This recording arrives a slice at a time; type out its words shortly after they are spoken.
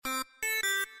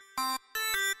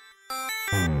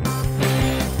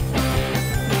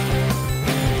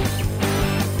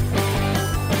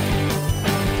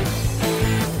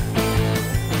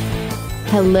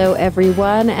Hello,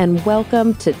 everyone, and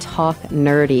welcome to Talk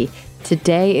Nerdy.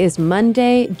 Today is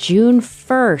Monday, June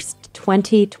 1st,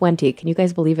 2020. Can you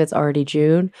guys believe it's already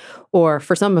June? Or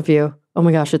for some of you, oh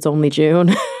my gosh, it's only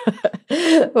June.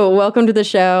 Well, welcome to the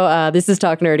show. This is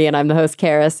Talk Nerdy, and I'm the host,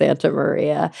 Cara Santa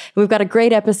Maria. We've got a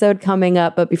great episode coming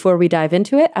up, but before we dive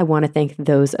into it, I want to thank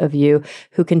those of you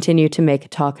who continue to make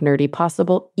Talk Nerdy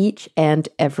possible each and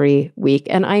every week.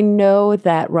 And I know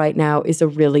that right now is a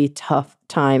really tough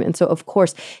time. And so, of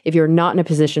course, if you're not in a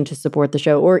position to support the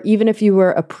show, or even if you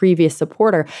were a previous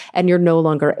supporter and you're no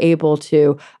longer able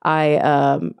to,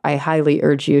 I highly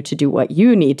urge you to do what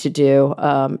you need to do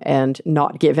and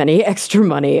not give any extra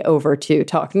money over to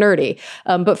Talk Nerdy.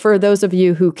 But for those of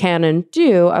you who can and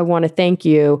do, I want to thank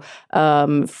you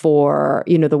for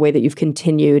the way that you've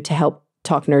continued to help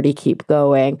Talk Nerdy keep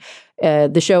going.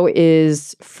 The show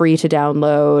is free to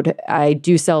download. I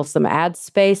do sell some ad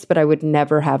space, but I would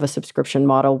never have a subscription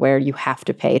model where you have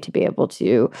to pay to be able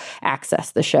to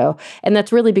access the show. And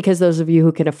that's really because those of you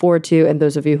who can afford to and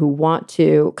those of you who want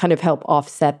to kind of help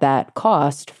offset that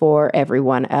cost for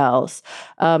everyone else.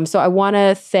 So I want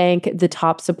to thank the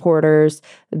top supporters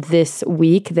this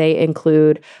week. They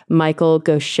include Michael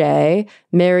Gaucher,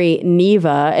 Mary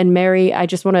Neva, and Mary, I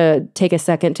just want to take a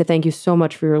second to thank you so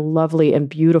much for your lovely and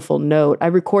beautiful note. I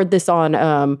record this on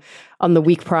the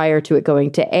week prior to it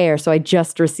going to air, so I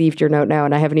just received your note now,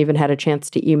 and I haven't even had a chance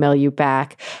to email you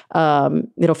back.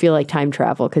 It'll feel like time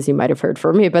travel because you might have heard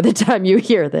from me by the time you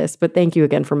hear this, but thank you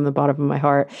again from the bottom of my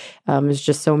heart. It's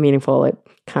just so meaningful. It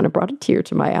kind of brought a tear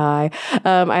to my eye.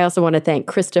 I also want to thank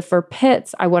Christopher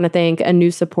Pitts. I want to thank a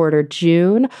new supporter,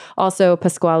 June. Also,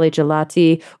 Pasquale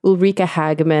Gelati, Ulrika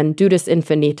Hageman, Dudas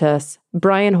Infinitas,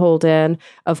 Brian Holden,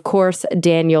 of course,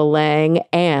 Daniel Lang,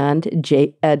 and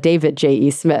David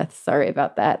J.E. Smith. Sorry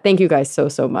about that. Thank you guys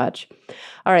so much.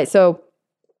 All right, so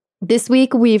this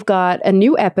week, we've got a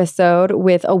new episode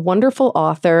with a wonderful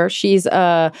author. She's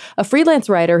a freelance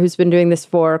writer who's been doing this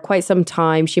for quite some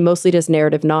time. She mostly does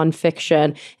narrative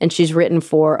nonfiction, and she's written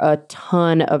for a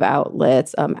ton of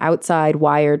outlets, Outside,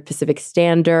 Wired, Pacific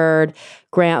Standard,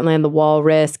 Grantland, The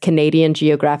Walrus, Canadian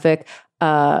Geographic,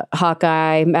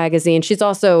 Hawkeye magazine. She's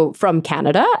also from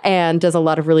Canada and does a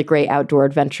lot of really great outdoor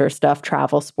adventure stuff,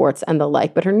 travel, sports, and the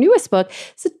like. But her newest book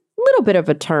is little bit of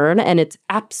a turn, and it's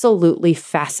absolutely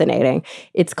fascinating.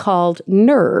 It's called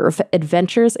Nerve: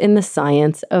 Adventures in the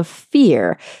Science of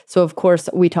Fear. So, of course,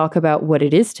 we talk about what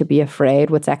it is to be afraid,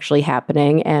 what's actually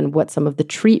happening, and what some of the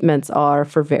treatments are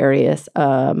for various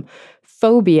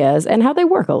phobias and how they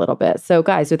work a little bit. So,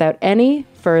 guys, without any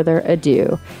further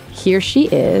ado, here she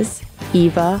is,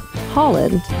 Eva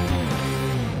Holland.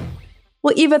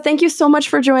 Well, Eva, thank you so much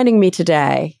for joining me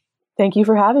today. Thank you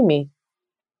for having me.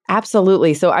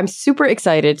 Absolutely. So I'm super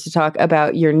excited to talk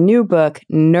about your new book,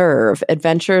 Nerve: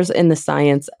 Adventures in the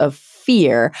Science of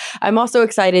Fear. I'm also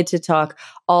excited to talk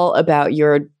all about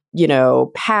your,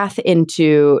 path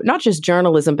into not just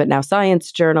journalism, but now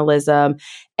science journalism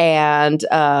and,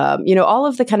 all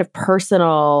of the kind of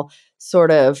personal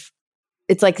sort of,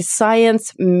 it's like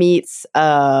science meets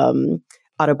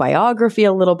autobiography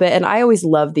a little bit. And I always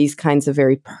love these kinds of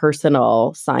very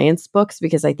personal science books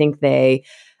because I think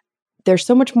they're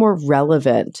so much more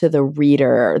relevant to the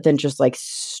reader than just like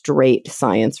straight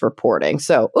science reporting.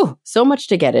 So, so much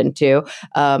to get into.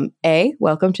 A,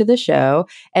 welcome to the show.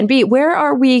 And B, where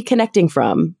are we connecting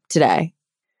from today?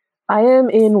 I am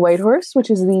in Whitehorse,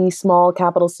 which is the small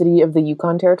capital city of the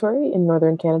Yukon Territory in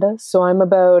northern Canada. So I'm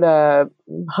about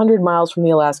 100 miles from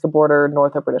the Alaska border,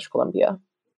 north of British Columbia.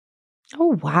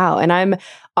 Oh, wow. And I'm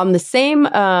on the same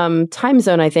time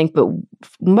zone, I think, but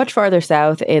much farther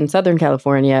south in Southern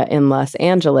California in Los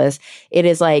Angeles. It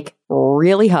is like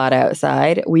really hot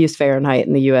outside. We use Fahrenheit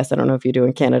in the US. I don't know if you do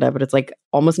in Canada, but it's like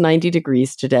almost 90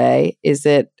 degrees today.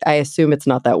 I assume it's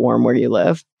not that warm where you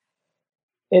live.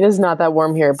 It is not that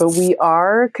warm here, but we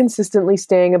are consistently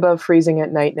staying above freezing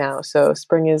at night now. So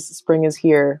spring is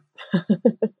here.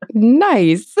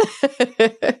 Nice.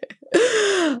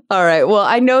 All right. Well,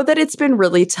 I know that it's been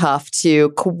really tough to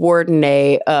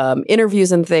coordinate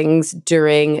interviews and things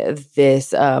during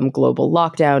this global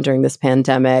lockdown, during this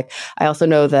pandemic. I also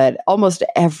know that almost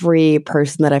every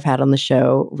person that I've had on the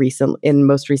show in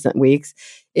most recent weeks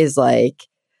is like,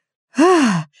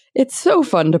 it's so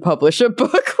fun to publish a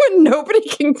book when nobody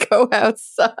can go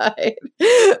outside.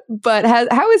 But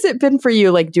how has it been for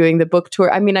you, like doing the book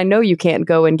tour? I mean, I know you can't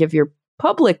go and give your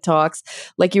public talks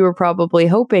like you were probably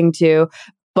hoping to,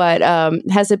 but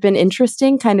has it been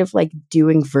interesting kind of like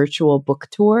doing virtual book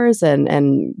tours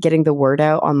and getting the word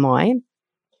out online?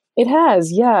 It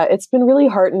has, yeah. It's been really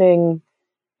heartening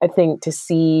I think to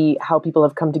see how people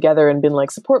have come together and been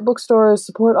like, support bookstores,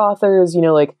 support authors,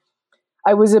 like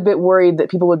I was a bit worried that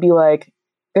people would be like,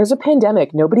 there's a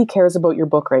pandemic. Nobody cares about your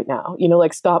book right now.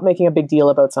 Like stop making a big deal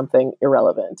about something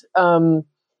irrelevant.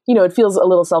 It feels a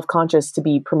little self-conscious to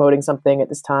be promoting something at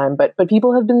this time, but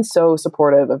people have been so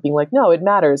supportive of being like, no, it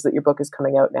matters that your book is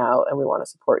coming out now and we want to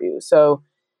support you. So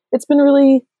it's been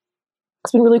really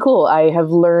cool. I have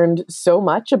learned so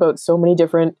much about so many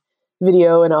different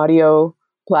video and audio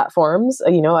platforms.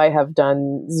 I have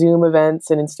done Zoom events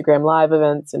and Instagram live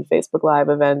events and Facebook live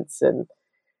events and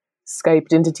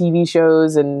Skyped into TV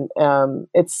shows, and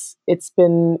it's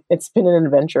been an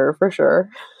adventure for sure.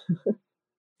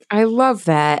 I love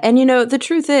that. And the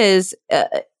truth is,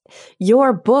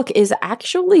 your book is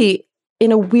actually,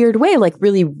 in a weird way, like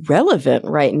really relevant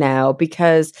right now,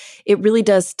 because it really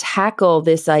does tackle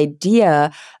this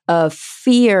idea of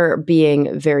fear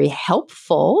being very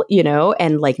helpful,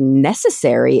 and like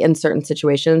necessary in certain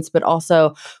situations, but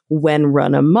also when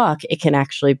run amok, it can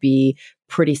actually be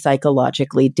pretty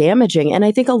psychologically damaging. And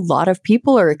I think a lot of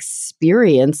people are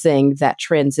experiencing that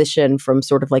transition from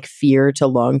sort of like fear to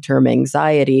long-term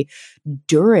anxiety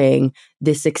during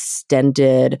this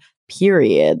extended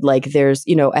period. Like there's,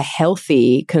 a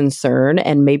healthy concern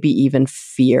and maybe even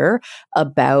fear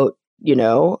about,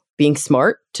 being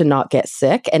smart to not get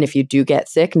sick. And if you do get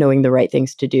sick, knowing the right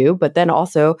things to do. But then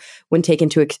also when taken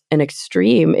to an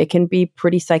extreme, it can be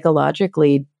pretty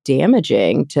psychologically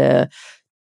damaging to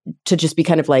just be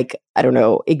kind of like, I don't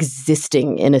know,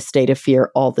 existing in a state of fear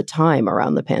all the time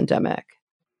around the pandemic.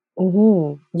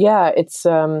 Yeah, it's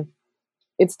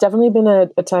definitely been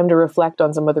a time to reflect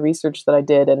on some of the research that I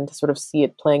did and to sort of see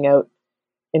it playing out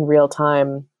in real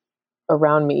time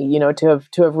around me, to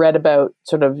have read about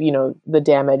sort of, the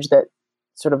damage that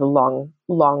sort of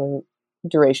long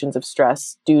durations of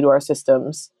stress do to our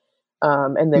systems.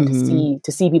 And then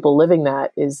to see people living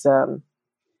that is,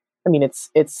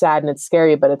 it's sad and it's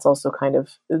scary, but it's also kind of,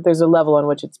 there's a level on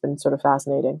which it's been sort of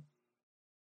fascinating.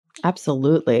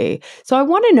 Absolutely. So I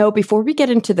want to know, before we get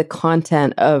into the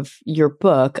content of your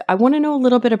book, I want to know a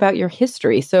little bit about your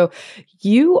history. So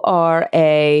you are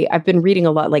I've been reading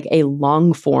a lot, like a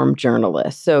long form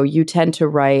journalist. So you tend to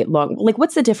write long, like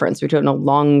what's the difference between a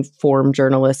long form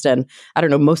journalist and, I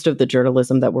don't know, most of the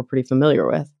journalism that we're pretty familiar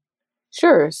with?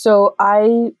 Sure. So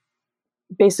I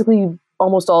basically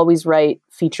almost always write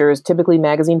features, typically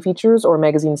magazine features or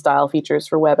magazine style features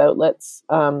for web outlets.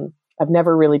 I've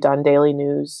never really done daily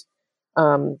news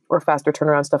or faster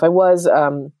turnaround stuff. I was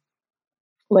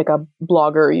like a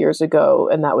blogger years ago,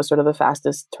 and that was sort of the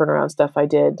fastest turnaround stuff I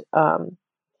did.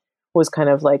 Was kind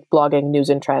of like blogging news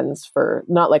and trends for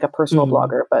not like a personal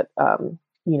blogger, but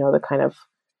the kind of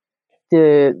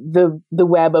the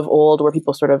web of old where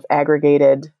people sort of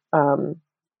aggregated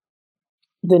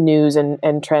the news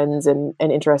and trends and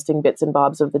interesting bits and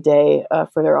bobs of the day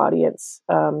for their audience.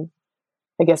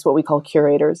 I guess what we call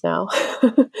curators now.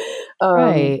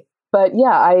 Right. But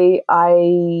yeah,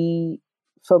 I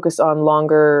focus on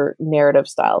longer narrative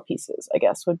style pieces, I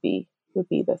guess would be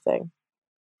the thing.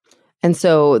 And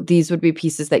so these would be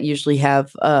pieces that usually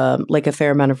have like a fair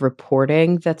amount of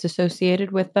reporting that's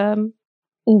associated with them.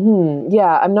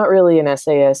 Yeah, I'm not really an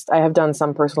essayist. I have done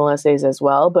some personal essays as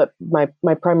well, but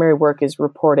my primary work is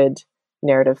reported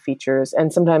narrative features.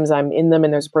 And sometimes I'm in them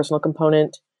and there's a personal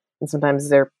component, and sometimes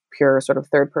they're pure sort of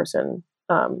third person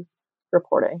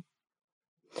reporting.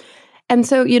 And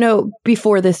so,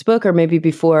 before this book, or maybe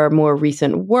before more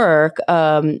recent work,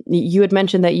 you had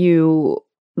mentioned that you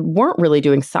weren't really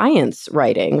doing science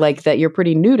writing, like that you're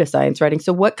pretty new to science writing.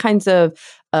 So what kinds of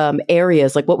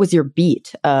areas, like what was your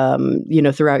beat,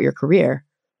 throughout your career?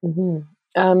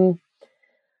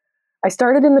 I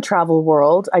started in the travel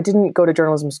world. I didn't go to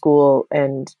journalism school,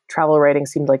 and travel writing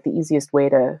seemed like the easiest way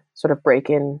to sort of break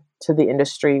into the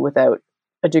industry without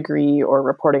a degree or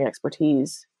reporting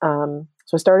expertise.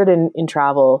 So I started in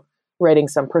travel, writing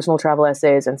some personal travel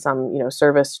essays and some,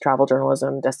 service travel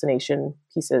journalism, destination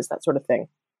pieces, that sort of thing.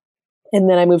 And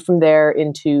then I moved from there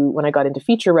into, when I got into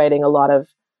feature writing, a lot of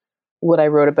what I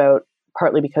wrote about,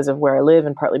 partly because of where I live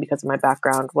and partly because of my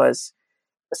background, was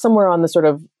somewhere on the sort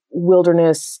of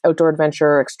wilderness, outdoor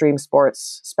adventure, extreme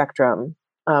sports spectrum.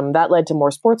 That led to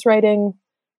more sports writing.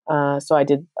 So I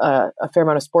did a fair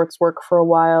amount of sports work for a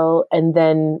while. And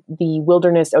then the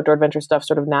wilderness, outdoor adventure stuff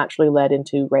sort of naturally led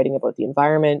into writing about the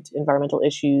environment, environmental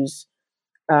issues,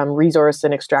 resource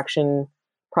and extraction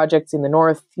projects in the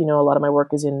North. A lot of my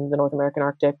work is in the North American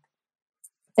Arctic.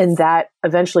 And that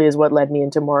eventually is what led me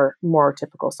into more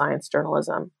typical science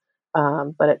journalism.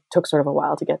 But it took sort of a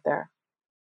while to get there.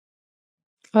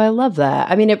 Oh, I love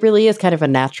that. I mean, it really is kind of a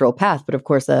natural path, but of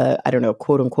course, I don't know,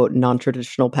 quote unquote,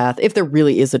 non-traditional path, if there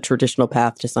really is a traditional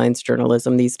path to science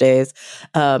journalism these days.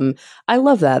 Um, I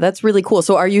love that. That's really cool.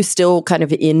 So are you still kind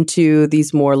of into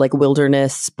these more like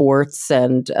wilderness sports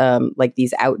and like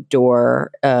these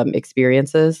outdoor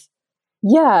experiences?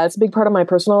 Yeah, it's a big part of my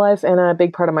personal life and a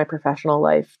big part of my professional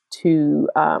life too.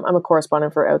 I'm a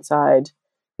correspondent for Outside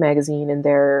magazine, and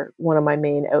they're one of my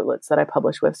main outlets that I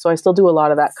publish with. So I still do a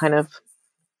lot of that kind of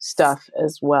stuff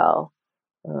as well.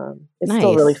 It's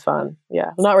still really Nice. fun.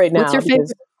 Yeah, not right What's now your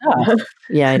because favorite stuff?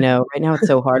 Yeah, I know. Right now it's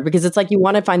so hard because it's like you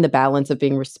want to find the balance of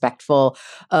being respectful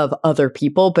of other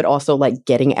people, but also like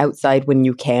getting outside when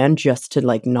you can just to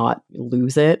like not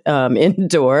lose it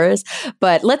indoors.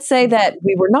 But let's say that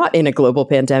we were not in a global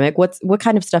pandemic. What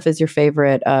kind of stuff is your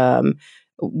favorite?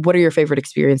 What are your favorite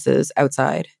experiences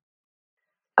outside?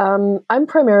 I'm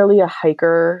primarily a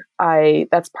hiker. I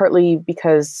That's partly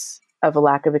because of a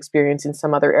lack of experience in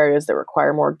some other areas that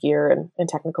require more gear and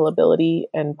technical ability,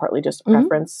 and partly just a Hmm.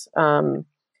 preference.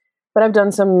 But I've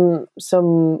done some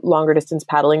longer distance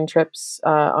paddling trips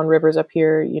on rivers up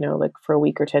here. You know, like for a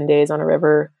week or 10 days on a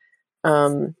river.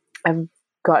 I've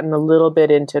gotten a little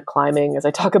bit into climbing, as I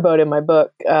talk about in my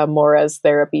book, more as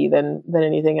therapy than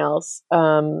anything else.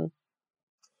 Um,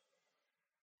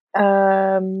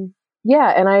 yeah,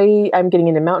 and I'm getting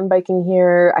into mountain biking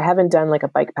here. I haven't done like a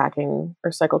bike packing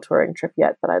or cycle touring trip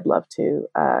yet, but I'd love to.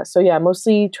 So yeah,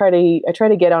 mostly I try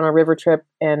to get on a river trip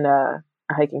and a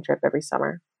hiking trip every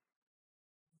summer.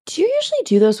 Do you usually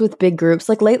do those with big groups?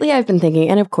 Like lately, I've been thinking,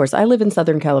 and of course, I live in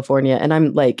Southern California, and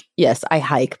I'm like, yes, I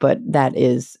hike, but that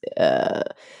is a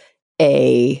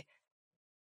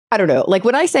I don't know. Like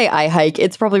when I say I hike,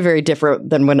 it's probably very different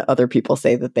than when other people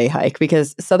say that they hike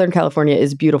because Southern California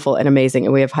is beautiful and amazing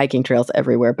and we have hiking trails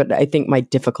everywhere. But I think my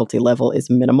difficulty level is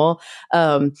minimal.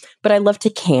 But I love to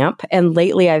camp. And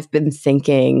lately I've been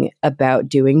thinking about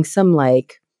doing some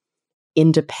like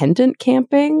independent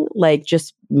camping, like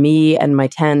just me and my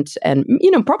tent and,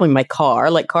 probably my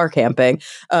car, like car camping,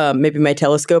 maybe my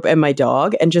telescope and my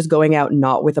dog, and just going out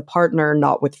not with a partner,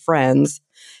 not with friends.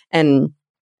 And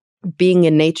being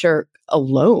in nature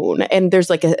alone. And there's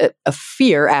like a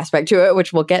fear aspect to it,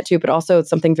 which we'll get to, but also it's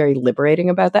something very liberating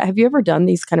about that. Have you ever done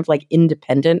these kind of like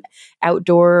independent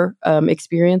outdoor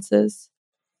experiences?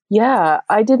 Yeah,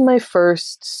 I did my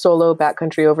first solo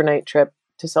backcountry overnight trip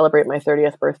to celebrate my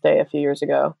 30th birthday a few years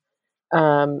ago.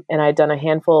 And I'd done a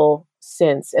handful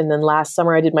since. And then last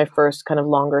summer, I did my first kind of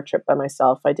longer trip by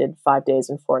myself. I did 5 days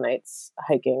and 4 nights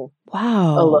hiking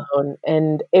Wow. alone,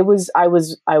 and I was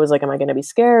like, am I going to be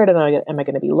scared? And am I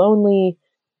going to be lonely?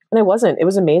 And I wasn't. It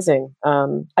was amazing.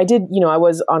 I did, I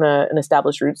was on an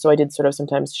established route, so I did sort of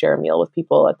sometimes share a meal with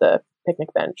people at the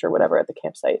picnic bench or whatever at the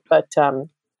campsite. But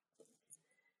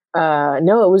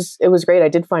no, it was great. I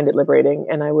did find it liberating,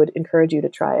 and I would encourage you to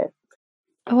try it.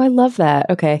 Oh, I love that.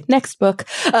 Okay, next book.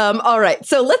 All right,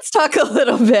 so let's talk a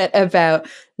little bit about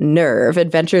Nerve: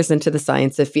 Adventures into the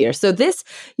Science of Fear. So this,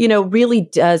 really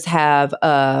does have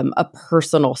a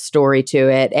personal story to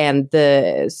it, and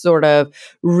the sort of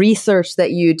research that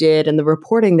you did and the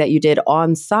reporting that you did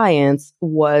on science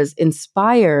was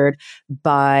inspired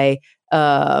by,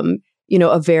 a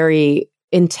very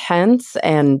intense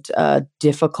and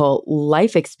difficult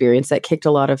life experience that kicked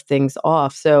a lot of things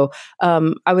off. So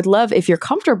I would love, if you're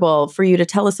comfortable, for you to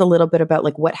tell us a little bit about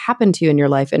like what happened to you in your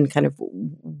life and kind of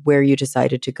where you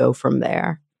decided to go from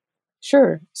there.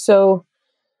 Sure. So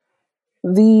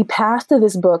the path to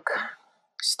this book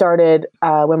started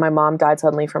when my mom died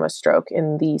suddenly from a stroke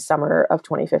in the summer of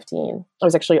 2015. I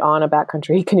was actually on a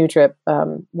backcountry canoe trip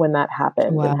when that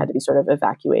happened and Wow. had to be sort of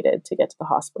evacuated to get to the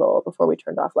hospital before we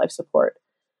turned off life support.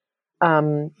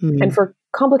 And Hmm. for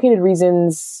complicated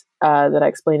reasons that I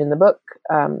explained in the book,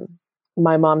 um,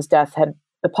 my mom's death had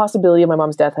the possibility of my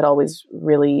mom's death had always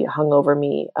really hung over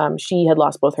me. She had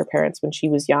lost both her parents when she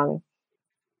was young,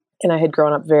 and I had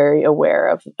grown up very aware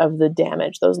of the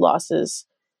damage those losses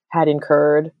had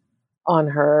incurred on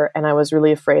her, and I was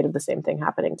really afraid of the same thing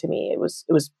happening to me. It was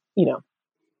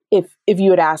if you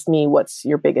had asked me what's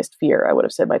your biggest fear, I would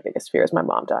have said my biggest fear is my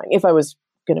mom dying. If I was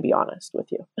going to be honest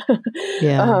with you,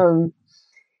 Yeah. um,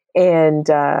 and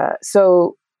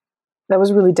so that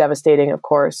was really devastating, of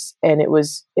course, and it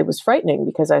was frightening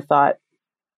because I thought,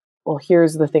 well,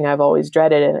 here's the thing I've always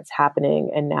dreaded, and it's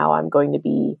happening, and now I'm going to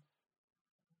be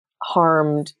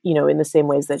harmed, in the same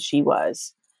ways that she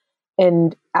was.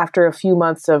 And after a few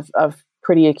months of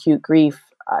pretty acute grief,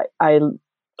 I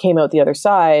came out the other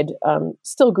side,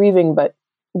 still grieving, but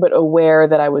aware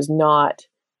that I was not,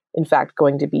 in fact,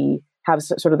 going to be have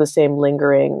sort of the same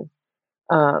lingering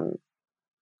um,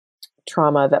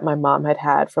 trauma that my mom had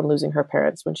had from losing her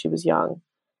parents when she was young.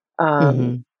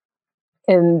 Mm-hmm.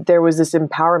 And there was this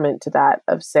empowerment to that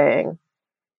of saying,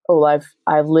 oh,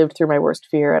 I've lived through my worst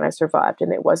fear and I survived.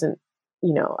 And it wasn't,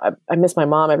 I miss my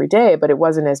mom every day, but it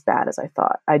wasn't as bad as I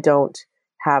thought. I don't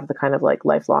have the kind of like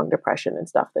lifelong depression and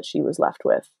stuff that she was left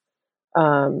with.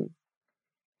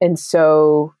 And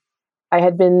so I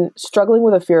had been struggling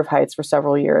with a fear of heights for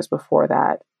several years before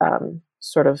that,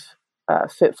 sort of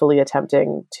fitfully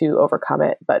attempting to overcome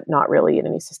it, but not really in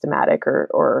any systematic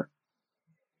or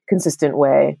consistent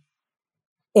way.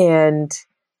 And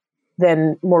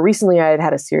then more recently, I had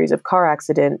had a series of car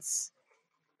accidents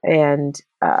and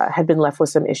had been left with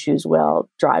some issues while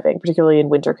driving, particularly in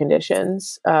winter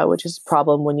conditions, which is a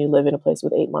problem when you live in a place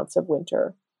with 8 months of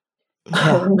winter.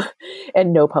 Yeah.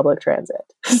 And no public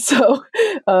transit. So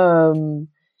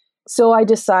I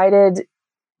decided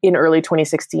in early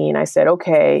 2016, I said,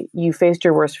 okay, you faced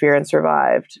your worst fear and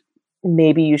survived.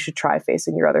 Maybe you should try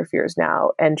facing your other fears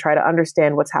now and try to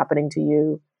understand what's happening to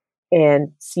you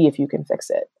and see if you can fix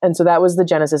it. And so that was the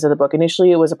genesis of the book.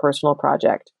 Initially, it was a personal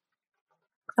project.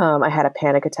 I had a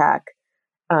panic attack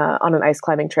on an ice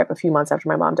climbing trip a few months after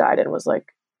my mom died, and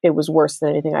it was worse than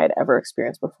anything I had ever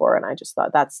experienced before. And I just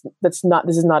thought this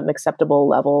is not an acceptable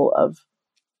level of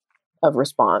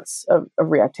response, of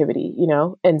reactivity,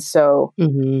 And so,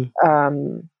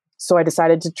 so I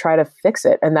decided to try to fix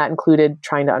it. And that included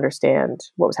trying to understand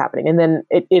what was happening. And then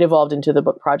it evolved into the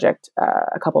book project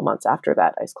a couple months after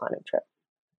that ice climbing trip.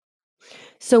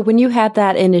 So when you had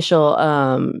that initial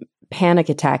panic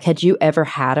attack, had you ever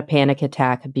had a panic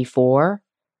attack before?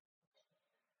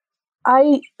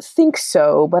 I think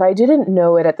so, but I didn't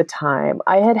know it at the time.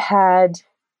 I had had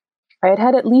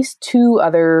at least two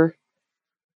other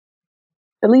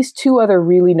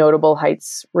really notable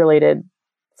heights related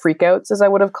freakouts, as I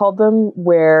would have called them,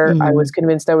 where I was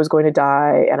convinced I was going to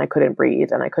die and I couldn't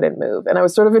breathe and I couldn't move. And I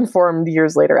was sort of informed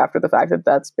years later after the fact that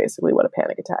that's basically what a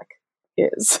panic attack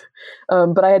is.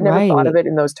 But I had never thought of it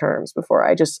in those terms before.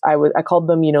 I called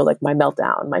them, like my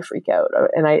meltdown, my freak out.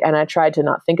 And I tried to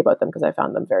not think about them because I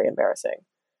found them very embarrassing.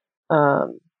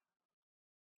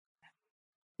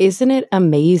 Isn't it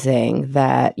amazing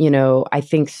that, I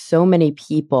think so many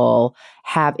people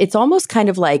it's almost kind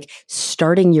of like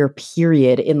starting your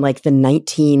period in like the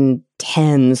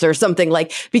 1910s or something,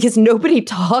 like, because nobody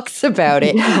talks about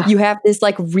it. Yeah. You have this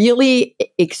like really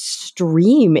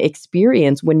extreme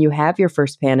experience when you have your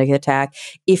first panic attack,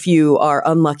 if you are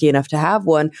unlucky enough to have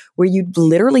one, where you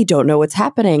literally don't know what's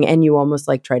happening and you almost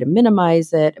like try to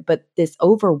minimize it. But this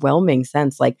overwhelming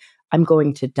sense, like, I'm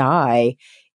going to die,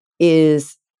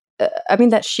 is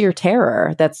that sheer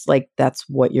terror. That's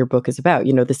what your book is about.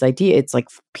 This idea, it's like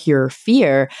pure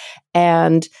fear.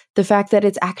 And the fact that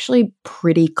it's actually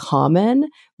pretty common,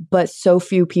 but so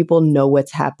few people know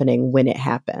what's happening when it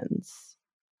happens.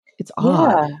 It's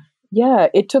odd. Yeah.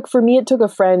 It took a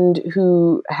friend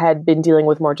who had been dealing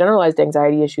with more generalized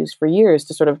anxiety issues for years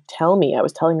to sort of tell me. I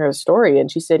was telling her a story and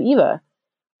she said, Eva,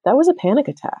 that was a panic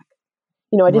attack.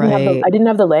 I didn't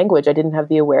have the language. I didn't have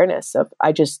the awareness of,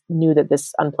 I just knew that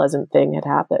this unpleasant thing had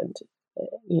happened,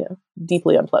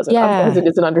 deeply unpleasant. Yeah. Unpleasant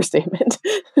is an understatement.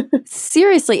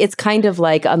 Seriously, it's kind of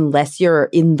like, unless you're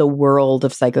in the world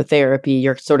of psychotherapy,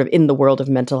 you're sort of in the world of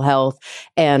mental health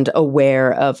and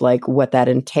aware of like what that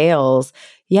entails.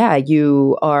 Yeah,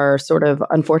 you are sort of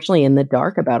unfortunately in the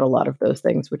dark about a lot of those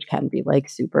things, which can be like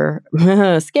super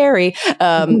scary.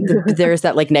 There's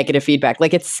that like negative feedback.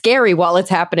 Like, it's scary while it's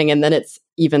happening, and then it's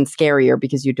even scarier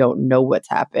because you don't know what's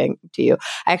happening to you.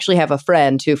 I actually have a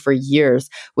friend who for years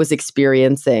was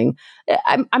experiencing,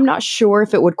 I'm not sure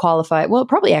if it would qualify, well, it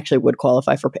probably actually would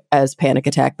qualify as panic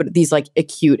attack, but these like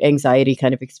acute anxiety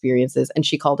kind of experiences. And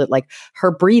she called it like her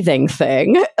breathing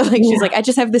thing. Like, she's like, I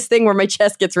just have this thing where my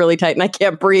chest gets really tight and I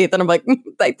can't breathe. And I'm like,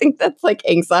 I think that's like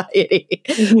anxiety.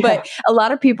 Yeah. But a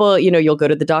lot of people, you'll go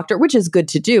to the doctor, which is good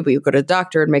to do, but you go to the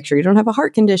doctor and make sure you don't have a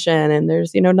heart condition and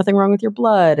there's, nothing wrong with your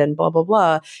blood and blah, blah,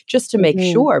 blah, just to make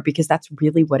sure, because that's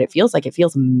really what it feels like. It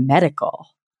feels medical.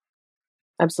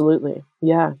 Absolutely.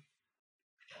 Yeah.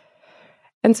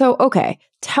 And so, okay,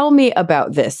 tell me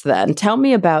about this then. Tell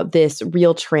me about this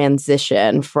real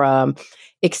transition from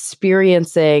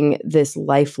experiencing this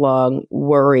lifelong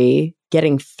worry,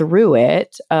 getting through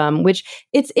it, which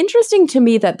it's interesting to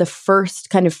me that the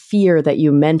first kind of fear that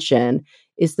you mention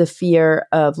is the fear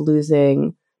of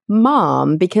losing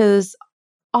mom, because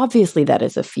obviously that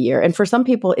is a fear. And for some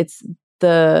people, it's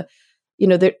in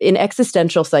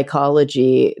existential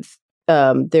psychology,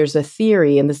 there's a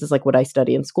theory, and this is like what I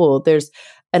study in school. There's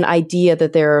an idea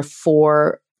that there are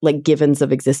four like givens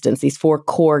of existence, these four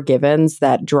core givens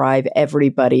that drive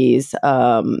everybody's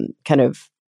kind of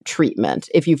treatment.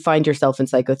 If you find yourself in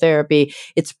psychotherapy,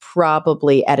 it's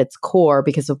probably at its core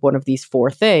because of one of these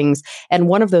four things. And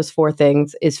one of those four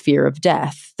things is fear of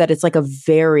death, that it's like a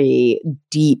very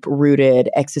deep rooted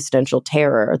existential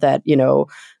terror that,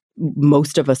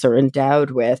 most of us are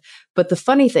endowed with. But the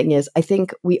funny thing is, I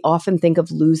think we often think of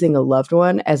losing a loved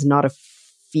one as not a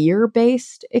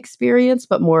fear-based experience,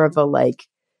 but more of a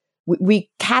we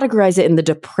categorize it in the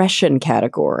depression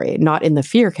category, not in the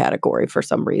fear category for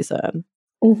some reason.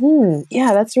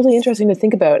 Yeah, that's really interesting to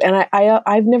think about. And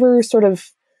I've never sort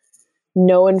of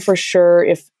known for sure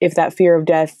if that fear of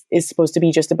death is supposed to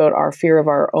be just about our fear of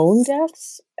our own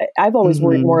deaths. I've always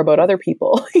worried more about other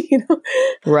people,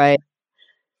 Right.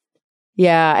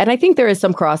 Yeah. And I think there is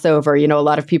some crossover. A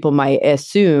lot of people might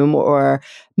assume or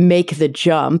make the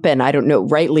jump, and I don't know,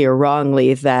 rightly or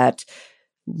wrongly, that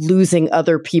losing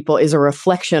other people is a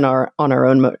reflection on our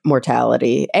own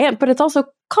mortality. But it's also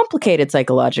complicated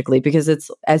psychologically because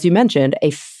it's, as you mentioned,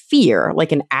 a fear,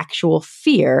 like an actual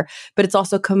fear, but it's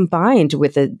also combined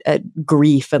with a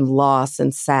grief and loss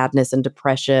and sadness and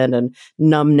depression and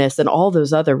numbness and all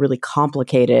those other really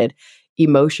complicated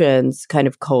emotions kind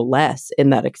of coalesce in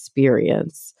that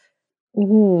experience.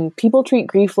 People treat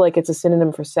grief like it's a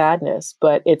synonym for sadness,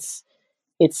 but it's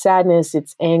sadness,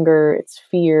 it's anger, it's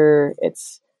fear,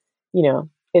 it's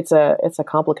a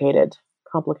complicated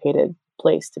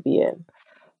place to be in.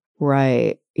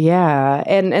 Right. Yeah.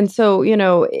 And so,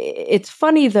 it's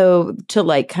funny though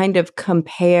to kind of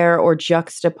compare or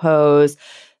juxtapose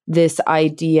this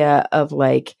idea of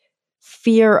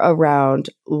fear around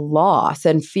loss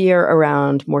and fear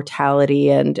around mortality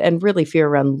and really fear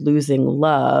around losing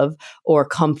love or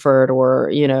comfort or,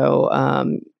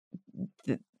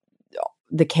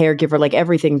 the caregiver,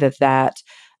 everything that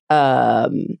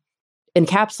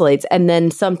encapsulates, and then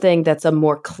something that's a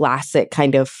more classic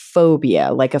kind of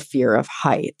phobia, like a fear of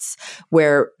heights,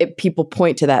 where people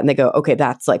point to that and they go, okay,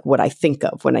 that's what I think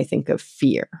of when I think of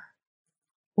fear.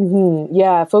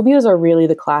 Yeah, phobias are really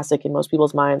the classic in most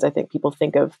people's minds. I think people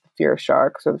think of the fear of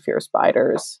sharks or the fear of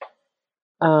spiders.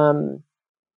 And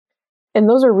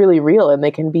those are really real, and they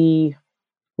can be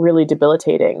really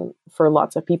debilitating for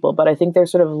lots of people. But I think they're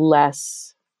sort of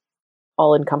less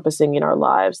all-encompassing in our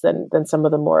lives than some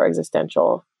of the more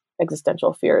existential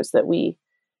fears that we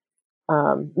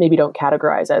maybe don't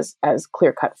categorize as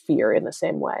clear-cut fear in the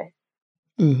same way.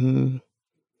 Mm-hmm.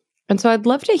 And so I'd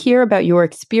love to hear about your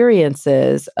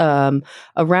experiences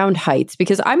around heights,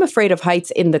 because I'm afraid of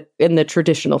heights in the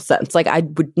traditional sense. I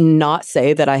would not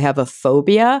say that I have a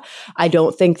phobia. I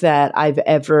don't think that I've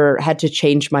ever had to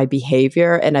change my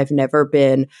behavior, and I've never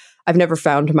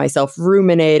found myself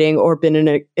ruminating or been in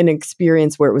an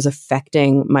experience where it was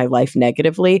affecting my life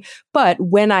negatively. But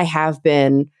when I have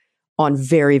been on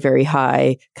very, very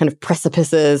high kind of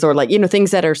precipices or things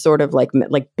that are sort of like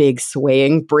big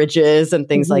swaying bridges and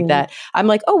things like that, I'm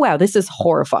like, oh, wow, this is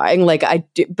horrifying.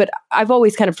 But I've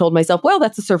always kind of told myself, well,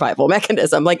 that's a survival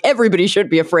mechanism. Everybody should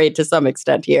be afraid to some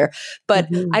extent here. But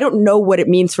I don't know what it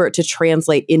means for it to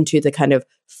translate into the kind of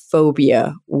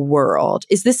phobia world.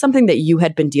 Is this something that you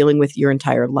had been dealing with your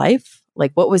entire life?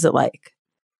 What was it like?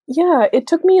 Yeah, it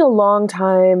took me a long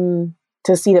time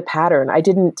to see the pattern. I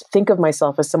didn't think of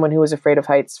myself as someone who was afraid of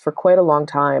heights for quite a long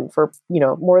time, for,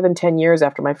 more than 10 years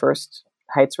after my first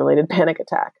heights related panic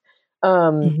attack.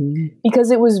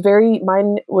 Because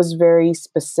mine was very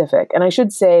specific. And I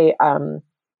should say, I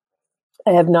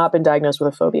have not been diagnosed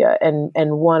with a phobia. And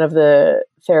one of the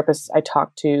therapists I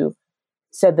talked to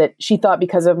said that she thought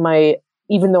because of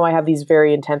even though I have these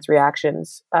very intense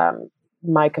reactions,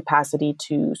 my capacity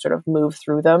to sort of move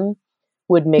through them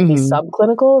would make me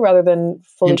subclinical rather than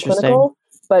fully clinical.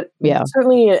 But yeah,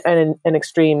 certainly an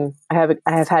extreme, I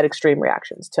have had extreme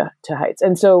reactions to heights.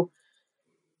 And so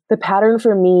the pattern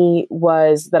for me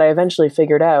was that I eventually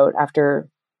figured out after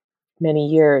many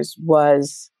years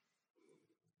was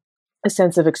a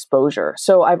sense of exposure.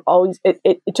 So I've always,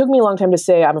 it took me a long time to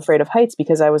say I'm afraid of heights,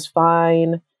 because I was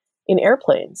fine in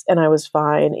airplanes and I was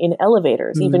fine in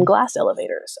elevators, even glass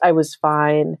elevators. I was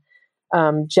fine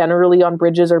generally on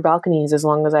bridges or balconies, as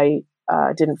long as I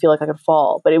didn't feel like I could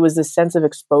fall. But it was this sense of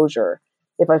exposure.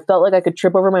 If I felt like I could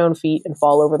trip over my own feet and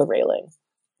fall over the railing,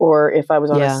 or if I was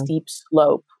on a steep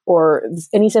slope, or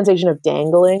any sensation of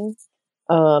dangling,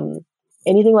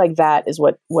 anything like that is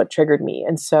what triggered me.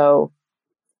 And so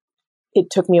it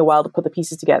took me a while to put the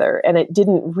pieces together. And it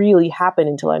didn't really happen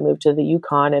until I moved to the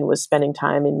Yukon and was spending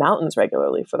time in mountains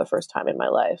regularly for the first time in my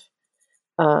life,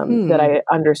 that I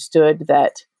understood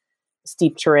that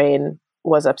steep terrain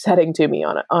was upsetting to me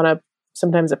on a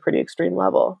sometimes a pretty extreme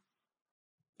level.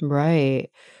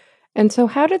 Right. And so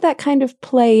how did that kind of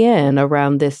play in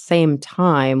around this same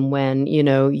time when,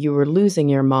 you were losing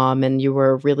your mom and you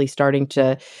were really starting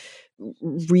to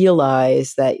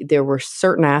realize that there were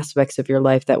certain aspects of your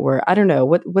life that were, I don't know,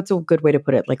 what's a good way to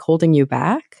put it, like holding you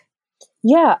back?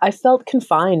 Yeah, I felt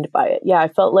confined by it. Yeah, I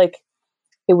felt like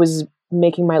it was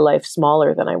making my life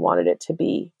smaller than I wanted it to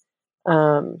be.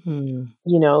 Hmm.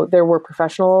 There were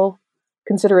professional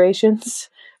considerations.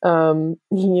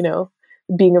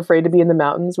 Being afraid to be in the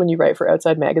mountains when you write for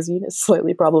Outside Magazine is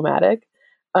slightly problematic.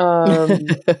 Um,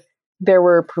 there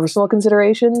were personal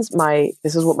considerations.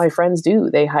 This is what my friends do.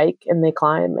 They hike and they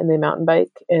climb and they mountain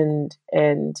bike. And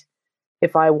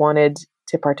if I wanted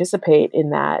to participate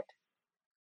in that,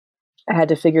 I had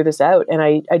to figure this out. And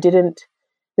I didn't,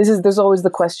 there's always the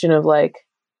question of like,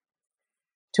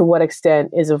 to what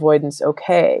extent is avoidance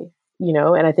okay?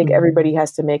 And I think everybody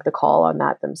has to make the call on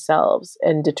that themselves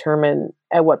and determine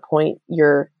at what point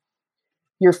your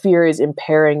fear is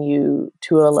impairing you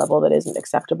to a level that isn't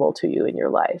acceptable to you in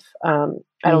your life. I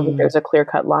don't think there's a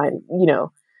clear-cut line.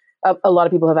 A lot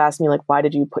of people have asked me, like, why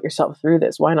did you put yourself through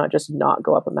this? Why not just not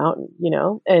go up a mountain?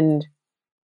 And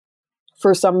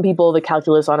for some people, the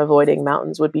calculus on avoiding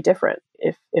mountains would be different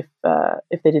if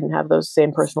they didn't have those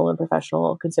same personal and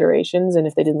professional considerations, and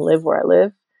if they didn't live where I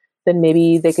live, then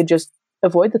maybe they could just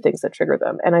avoid the things that trigger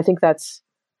them. And I think that's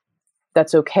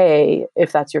okay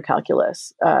if that's your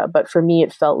calculus. But for me,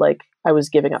 it felt like I was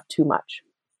giving up too much.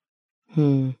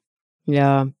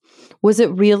 Yeah. Was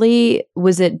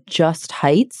it just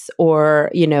heights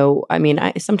or,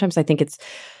 sometimes I think it's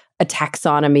a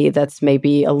taxonomy that's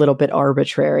maybe a little bit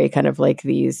arbitrary, kind of like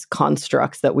these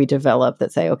constructs that we develop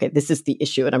that say, okay, this is the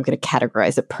issue and I'm going to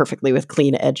categorize it perfectly with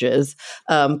clean edges.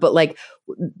 But like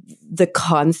the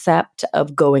concept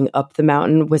of going up the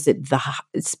mountain, was it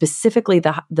specifically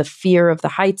the fear of the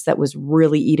heights that was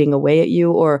really eating away at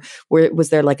you, or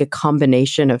was there like a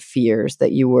combination of fears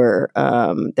that you were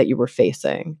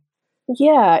facing?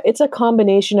 Yeah, it's a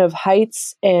combination of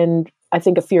heights and I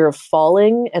think a fear of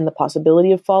falling and the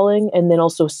possibility of falling, and then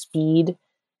also speed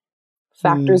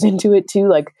factors into it too.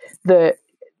 Like the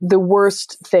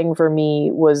worst thing for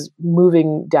me was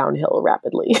moving downhill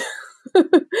rapidly. So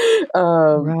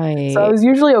I Right. was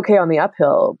usually okay on the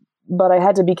uphill, but I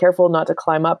had to be careful not to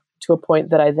climb up to a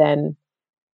point that I then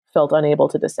felt unable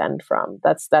to descend from.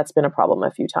 That's been a problem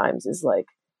a few times, is like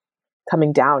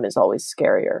coming down is always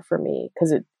scarier for me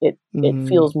because it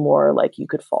feels more like you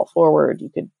could fall forward, you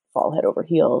could fall head over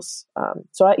heels.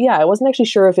 I wasn't actually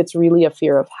sure if it's really a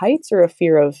fear of heights or a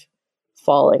fear of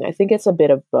falling. I think it's a bit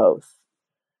of both.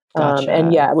 And Gotcha.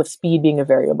 yeah, with speed being a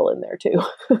variable in there too.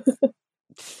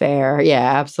 Fair. Yeah,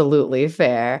 absolutely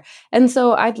fair. And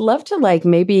so I'd love to like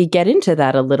maybe get into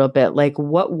that a little bit. Like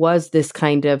what was this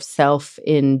kind of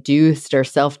self-induced or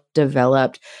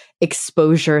self-developed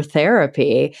exposure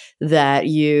therapy that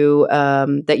you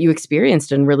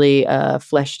experienced and really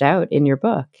fleshed out in your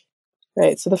book?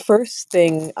 Right. So the first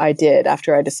thing I did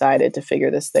after I decided to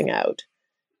figure this thing out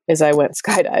is I went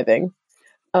skydiving.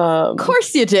 Of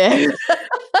course you did.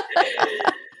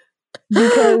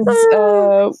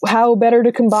 Because how better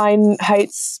to combine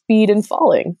height, speed, and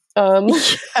falling?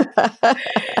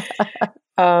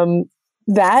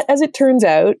 That, as it turns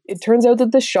out that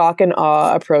the shock and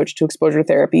awe approach to exposure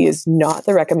therapy is not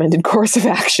the recommended course of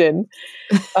action.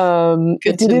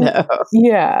 Good to know.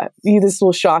 Yeah, this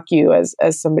will shock you as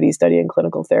somebody studying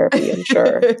clinical therapy, I'm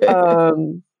sure.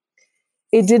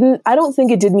 It didn't. I don't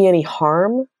think it did me any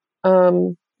harm,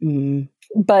 but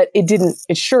it didn't.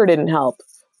 It sure didn't help.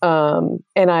 And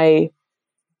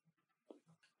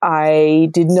I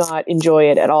did not enjoy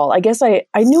it at all. I guess I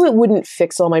knew it wouldn't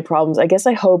fix all my problems. I guess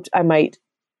I hoped I might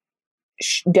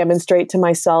demonstrate to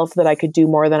myself that I could do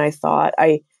more than I thought.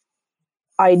 I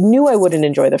knew I wouldn't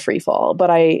enjoy the free fall, but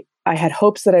I had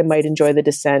hopes that I might enjoy the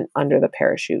descent under the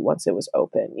parachute once it was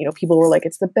open. People were like,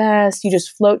 it's the best. You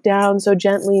just float down so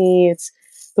gently.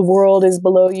 The world is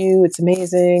below you. It's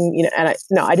amazing. And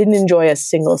I didn't enjoy a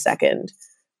single second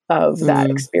of that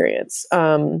experience.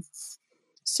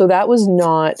 So that was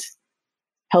not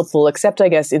helpful, except I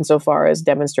guess insofar as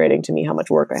demonstrating to me how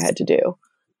much work I had to do.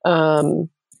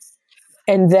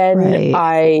 And then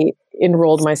I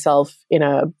enrolled myself in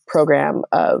a program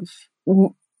of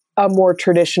a more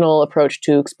traditional approach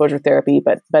to exposure therapy,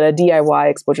 but a DIY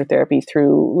exposure therapy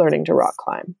through learning to rock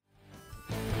climb.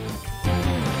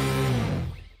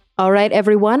 All right,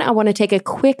 everyone, I want to take a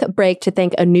quick break to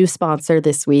thank a new sponsor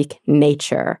this week,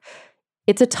 Nature.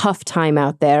 It's a tough time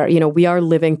out there. We are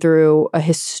living through a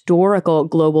historical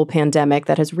global pandemic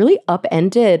that has really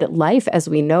upended life as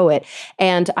we know it.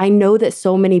 And I know that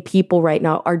so many people right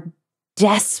now are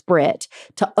desperate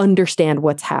to understand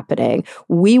what's happening.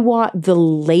 We want the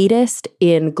latest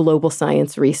in global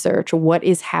science research, what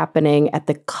is happening at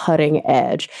the cutting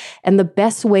edge. And the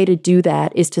best way to do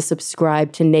that is to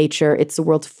subscribe to Nature. It's the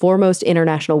world's foremost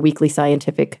international weekly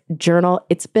scientific journal.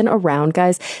 It's been around,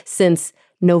 guys, since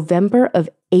November of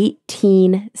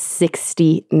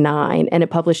 1869, and it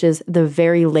publishes the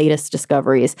very latest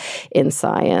discoveries in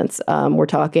science. We're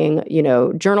talking,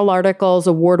 journal articles,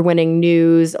 award-winning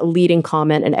news, leading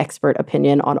comment, and expert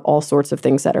opinion on all sorts of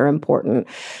things that are important.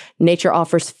 Nature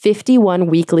offers 51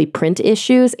 weekly print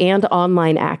issues and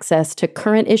online access to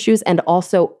current issues and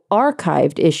also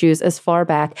archived issues as far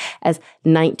back as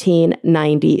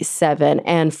 1997.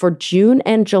 And for June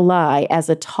and July, as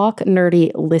a Talk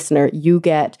Nerdy listener, you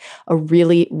get a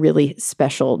really, really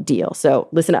special deal. So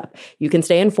listen up. You can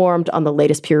stay informed on the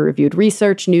latest peer-reviewed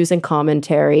research, news, and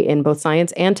commentary in both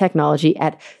science and technology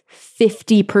at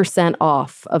 50%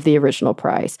 off of the original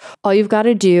price. All you've got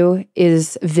to do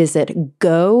is visit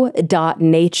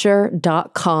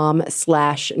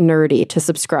go.nature.com/nerdy to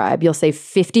subscribe. You'll save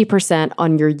 50%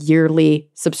 on your yearly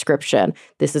subscription.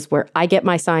 This is where I get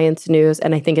my science news,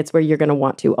 and I think it's where you're going to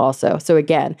want to also. So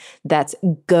again, that's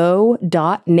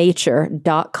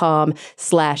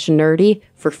go.nature.com/nerdy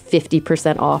for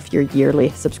 50% off your yearly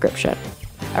subscription.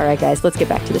 All right, guys, let's get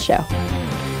back to the show.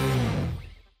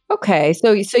 Okay,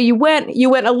 so you went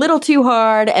a little too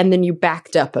hard, and then you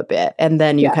backed up a bit, and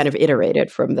then you kind of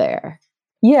iterated from there.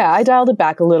 Yeah, I dialed it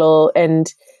back a little, and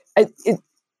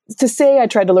to say I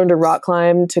tried to learn to rock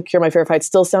climb to cure my fear of heights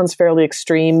still sounds fairly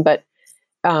extreme, but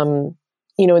in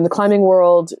the climbing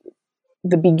world,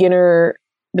 the beginner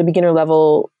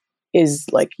level is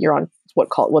like you're on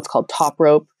what's called top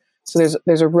rope. So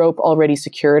there's a rope already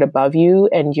secured above you,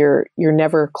 and you're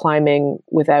never climbing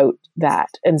without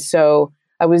that, and so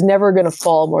I was never going to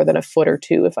fall more than a foot or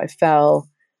two. If I fell,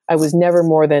 I was never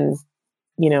more than,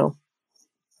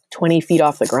 20 feet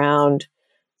off the ground.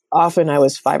 Often I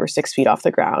was 5 or 6 feet off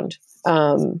the ground.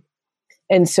 And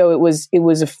so it was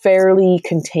a fairly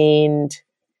contained,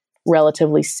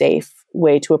 relatively safe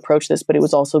way to approach this, but it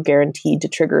was also guaranteed to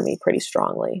trigger me pretty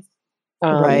strongly.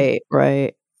 Right.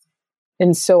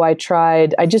 And so I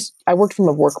worked from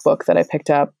a workbook that I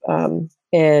picked up,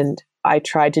 and I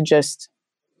tried to just,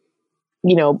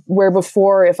 where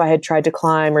before, if I had tried to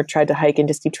climb or tried to hike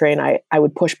into steep terrain, I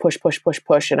would push,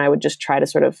 and I would just try to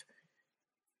sort of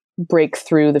break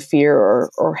through the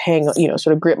fear or hang,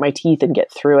 sort of grit my teeth and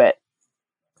get through it.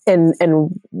 And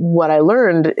what I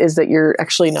learned is that you're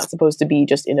actually not supposed to be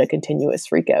just in a continuous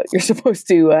freak out. You're supposed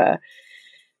to,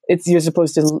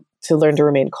 to learn to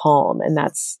remain calm. And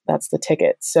that's the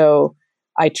ticket. So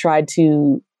I tried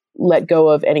to let go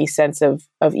of any sense of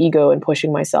ego and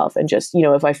pushing myself, and just,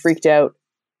 if I freaked out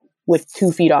with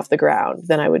 2 feet off the ground,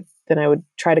 then I would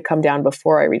try to come down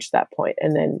before I reached that point,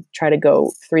 and then try to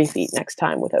go 3 feet next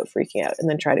time without freaking out, and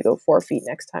then try to go 4 feet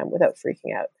next time without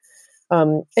freaking out.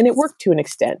 And it worked to an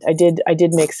extent. I did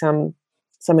make some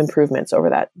improvements over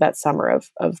that summer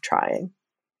of trying.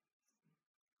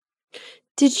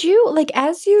 Did you,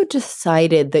 as you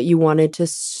decided that you wanted to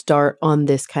start on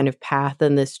this kind of path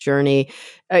and this journey,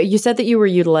 you said that you were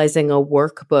utilizing a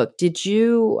workbook. Did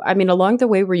you, along the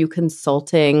way, were you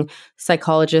consulting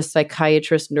psychologists,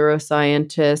 psychiatrists,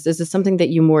 neuroscientists? Is this something that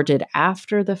you more did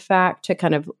after the fact to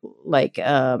kind of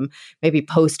maybe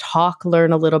post hoc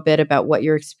learn a little bit about what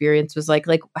your experience was like?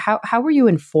 Like, how were you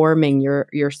informing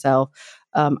yourself,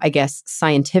 I guess,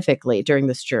 scientifically during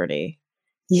this journey?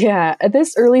 Yeah, at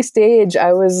this early stage,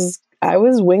 I was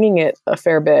winging it a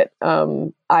fair bit.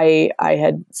 So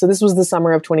this was the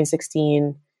summer of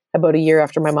 2016, about a year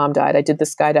after my mom died. I did the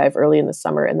skydive early in the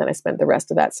summer, and then I spent the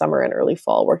rest of that summer and early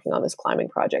fall working on this climbing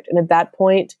project. And at that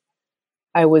point,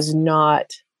 I was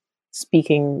not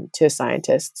speaking to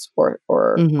scientists or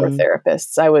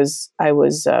therapists. I was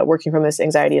working from this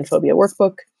anxiety and phobia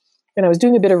workbook, and I was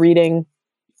doing a bit of reading.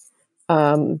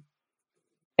 And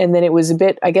then it was a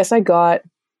bit, I guess I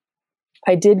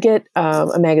did get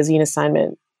a magazine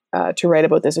assignment to write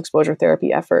about this exposure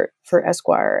therapy effort for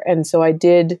Esquire. And so I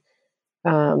did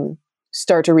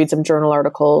start to read some journal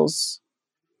articles,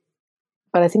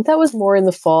 but I think that was more in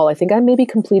the fall. I think I maybe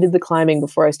completed the climbing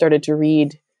before I started to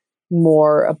read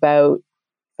more about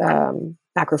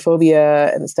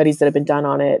acrophobia and the studies that have been done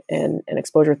on it and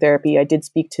exposure therapy. I did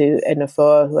speak to Edna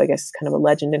Foa, who I guess is kind of a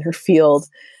legend in her field,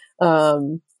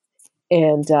 and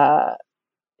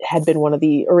had been one of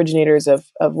the originators of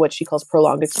what she calls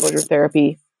prolonged exposure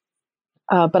therapy.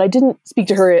 But I didn't speak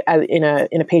to her in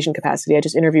a patient capacity. I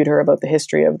just interviewed her about the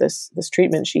history of this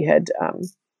treatment she had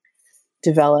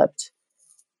developed.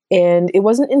 And it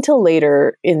wasn't until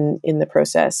later in the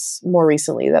process, more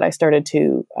recently, that I started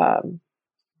to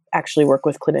actually work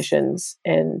with clinicians.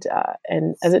 And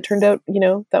as it turned out,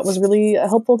 that was really a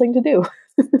helpful thing to do.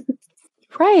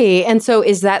 Right. And so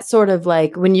is that sort of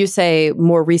like when you say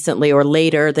more recently or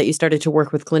later that you started to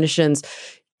work with clinicians,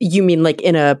 you mean like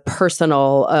in a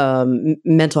personal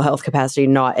mental health capacity,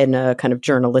 not in a kind of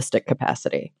journalistic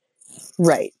capacity?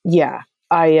 Right. Yeah.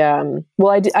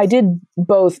 I did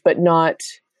both, but not.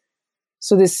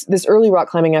 So this early rock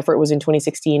climbing effort was in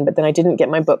 2016, but then I didn't get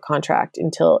my book contract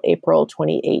until April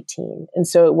 2018. And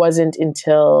so it wasn't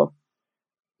until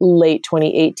late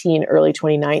 2018, early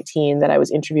 2019 that I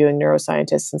was interviewing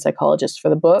neuroscientists and psychologists for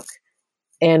the book,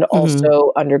 and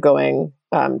also undergoing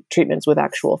treatments with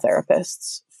actual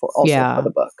therapists for Yeah.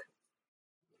 the book.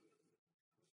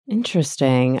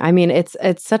 Interesting. I mean, it's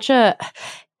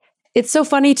so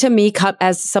funny to me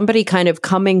as somebody kind of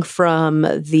coming from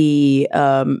the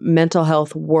mental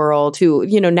health world who,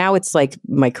 now it's like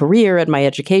my career and my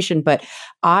education, but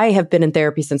I have been in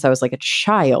therapy since I was like a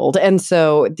child. And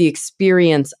so the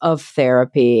experience of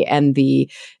therapy and the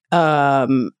I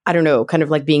don't know, kind of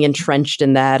like being entrenched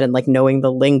in that and like knowing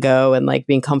the lingo and like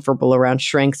being comfortable around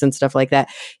shrinks and stuff like that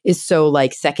is so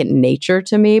like second nature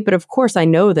to me. But of course, I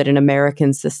know that in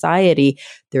American society,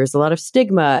 there's a lot of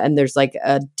stigma and there's like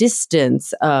a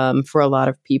distance for a lot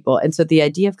of people. And so the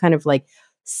idea of kind of like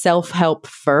self-help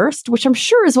first, which I'm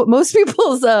sure is what most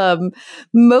people's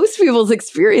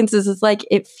experiences is like,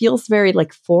 it feels very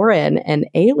like foreign and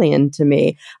alien to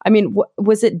me. I mean,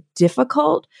 was it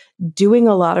difficult doing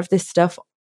a lot of this stuff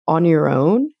on your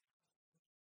own?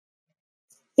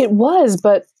 It was,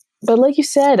 but like you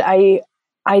said, I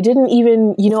didn't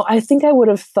even, I think I would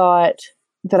have thought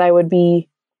that I would be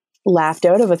laughed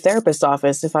out of a therapist's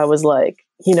office if I was like,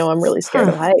 I'm really scared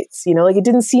of heights. Like it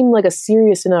didn't seem like a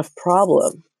serious enough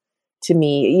problem to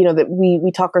me. That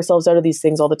we talk ourselves out of these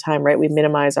things all the time, right? We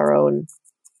minimize our own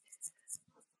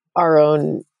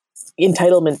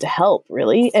entitlement to help,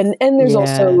 really. And there's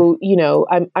also,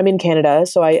 I'm in Canada,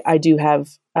 so I do have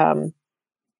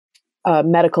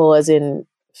medical, as in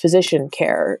physician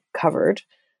care, covered,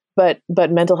 but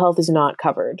mental health is not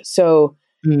covered. So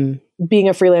being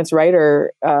a freelance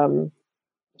writer,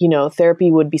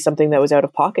 therapy would be something that was out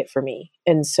of pocket for me.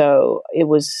 And so it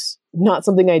was not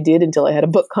something I did until I had a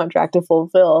book contract to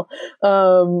fulfill.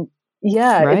 Right.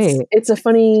 It's a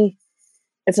funny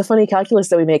calculus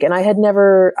that we make. And I had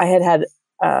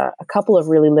a couple of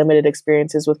really limited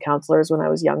experiences with counselors when I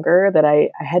was younger that I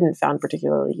hadn't found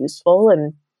particularly useful.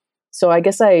 And so I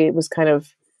guess I was kind of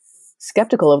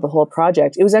skeptical of the whole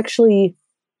project. It was actually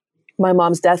my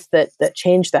mom's death that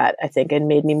changed that, I think, and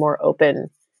made me more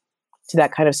open to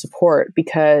that kind of support,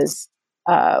 because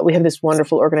we have this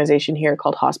wonderful organization here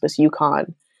called Hospice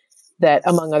Yukon that,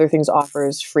 among other things,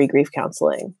 offers free grief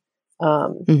counseling.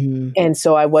 And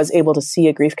so I was able to see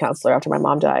a grief counselor after my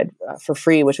mom died for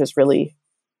free, which was really,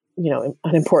 an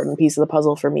important piece of the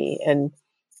puzzle for me. And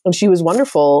she was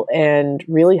wonderful and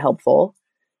really helpful.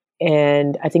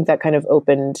 And I think that kind of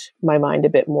opened my mind a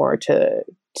bit more to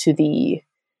the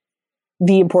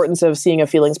importance of seeing a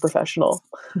feelings professional.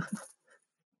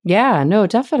 Yeah, no,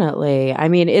 definitely. I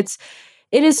mean, it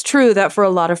is true that for a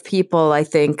lot of people, I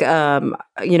think, I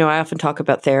often talk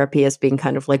about therapy as being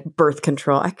kind of like birth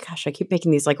control. I keep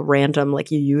making these like random,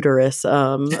 like uterus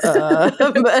analogies,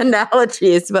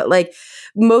 but like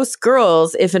most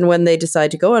girls, if and when they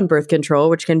decide to go on birth control,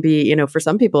 which can be, for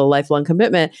some people, a lifelong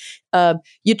commitment,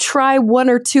 you try one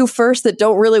or two first that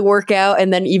don't really work out.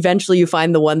 And then eventually you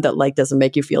find the one that like doesn't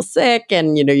make you feel sick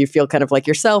and, you feel kind of like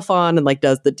yourself on and like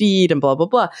does the deed and blah, blah,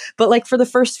 blah. But like for the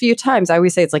first few times, I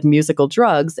always say it's like musical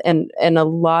drugs. And a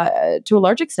lot, to a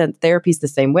large extent, therapy is the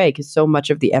same way, because so much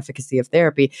of the efficacy of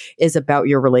therapy is about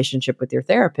your relationship with your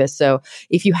therapist. So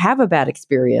if you have a bad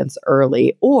experience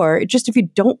early, or just if you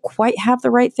don't quite have the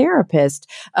right therapist,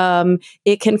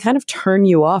 it can kind of turn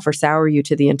you off or sour you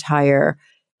to the entire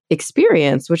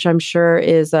experience, which I'm sure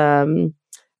is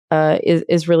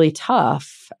really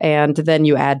tough. And then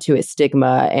you add to it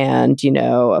stigma and,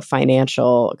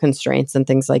 financial constraints and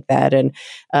things like that. And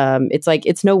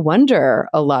it's no wonder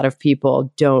a lot of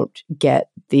people don't get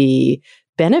the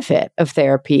benefit of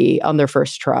therapy on their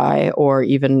first try or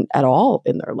even at all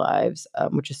in their lives,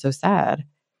 which is so sad.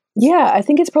 Yeah, I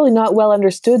think it's probably not well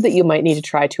understood that you might need to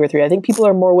try 2 or 3. I think people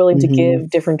are more willing to give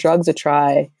different drugs a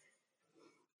try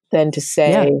than to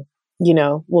say,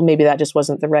 well, maybe that just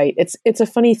wasn't the right. It's a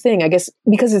funny thing, I guess,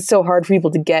 because it's so hard for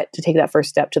people to take that first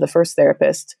step to the first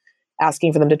therapist.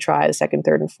 Asking for them to try the second,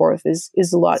 third, and fourth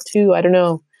is a lot too. I don't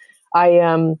know.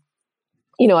 I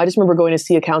just remember going to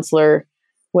see a counselor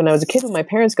when I was a kid, when my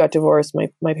parents got divorced,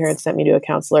 my parents sent me to a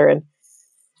counselor, and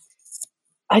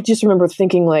I just remember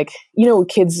thinking, like,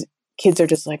 kids are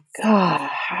just like, God,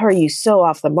 how are you so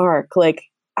off the mark? Like,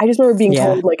 I just remember being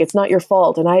told, like, it's not your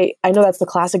fault. And I know that's the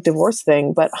classic divorce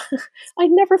thing, but I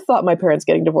never thought my parents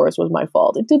getting divorced was my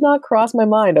fault. It did not cross my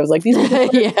mind. I was like, these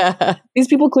people, these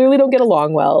people clearly don't get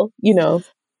along well,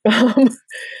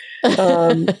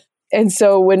 and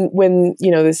so when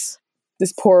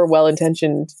this poor,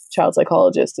 well-intentioned child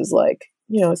psychologist is like,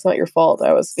 it's not your fault.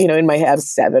 I was, in my head, I was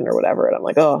 7 or whatever. And I'm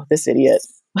like, oh, this idiot.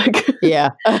 Like,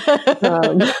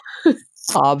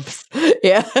 Hobbs.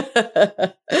 Yeah.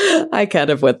 I kind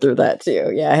of went through that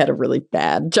too. Yeah. I had a really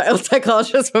bad child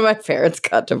psychologist when my parents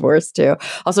got divorced too.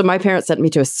 Also, my parents sent me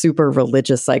to a super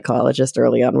religious psychologist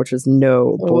early on, which was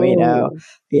no bueno. Oh.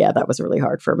 Yeah. That was really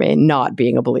hard for me, not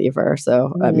being a believer.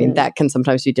 So, I mean, that can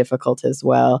sometimes be difficult as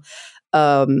well.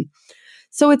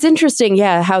 So it's interesting,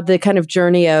 how the kind of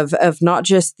journey of not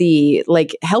just the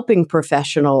like helping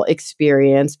professional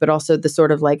experience, but also the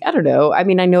sort of like, I don't know. I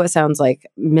mean, I know it sounds like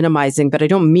minimizing, but I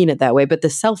don't mean it that way, but the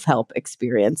self-help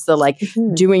experience, the like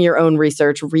doing your own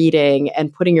research, reading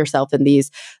and putting yourself in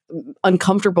these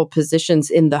uncomfortable positions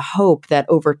in the hope that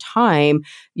over time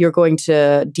you're going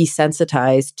to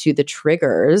desensitize to the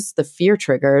triggers, the fear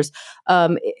triggers,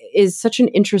 is such an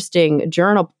interesting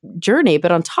journey.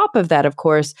 But on top of that, of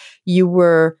course, you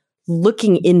were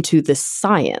looking into the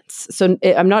science. So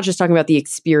I'm not just talking about the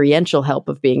experiential help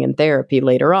of being in therapy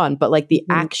later on, but like the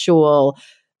actual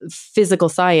physical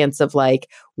science of like,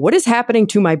 what is happening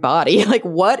to my body? Like,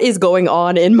 what is going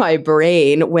on in my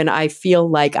brain when I feel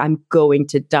like I'm going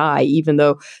to die, even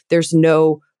though there's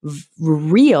no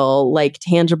real, like,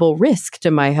 tangible risk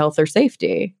to my health or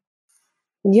safety?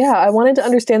 Yeah, I wanted to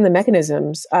understand the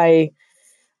mechanisms.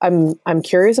 I'm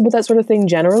curious about that sort of thing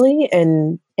generally,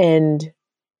 and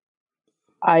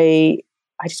I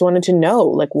just wanted to know,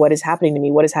 like, what is happening to me,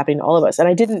 what is happening to all of us. And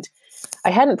I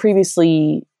hadn't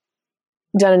previously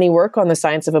done any work on the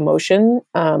science of emotion,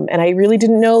 and I really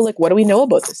didn't know, like, what do we know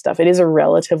about this stuff? It is a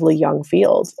relatively young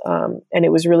field, and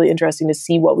it was really interesting to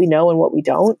see what we know and what we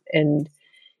don't, and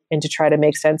to try to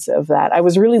make sense of that. I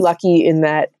was really lucky in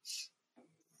that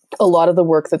a lot of the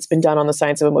work that's been done on the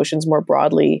science of emotions more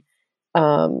broadly,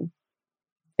 and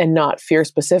not fear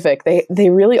specific, they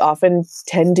really often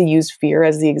tend to use fear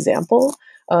as the example.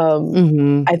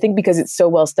 I think because it's so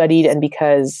well studied and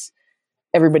because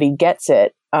everybody gets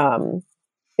it,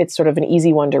 it's sort of an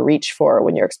easy one to reach for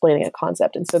when you're explaining a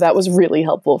concept. And so that was really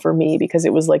helpful for me because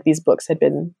it was like these books had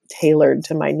been tailored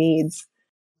to my needs.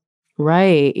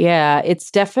 Right. Yeah. It's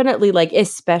definitely like,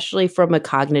 especially from a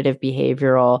cognitive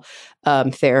behavioral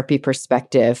therapy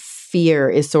perspective, fear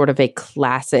is sort of a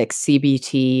classic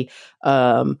CBT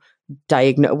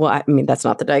well, I mean, that's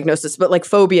not the diagnosis, but like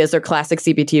phobias are classic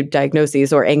CBT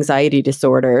diagnoses or anxiety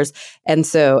disorders. And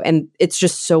it's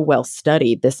just so well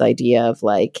studied, this idea of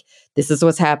like, this is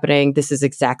what's happening. This is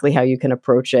exactly how you can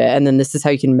approach it. And then this is how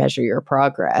you can measure your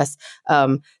progress.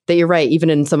 That you're right, even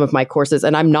in some of my courses,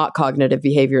 and I'm not cognitive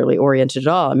behaviorally oriented at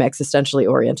all. I'm existentially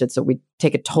oriented. So we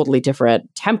take a totally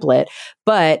different template.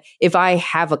 But if I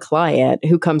have a client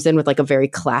who comes in with like a very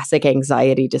classic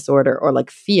anxiety disorder or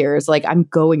like fears, like I'm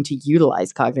going to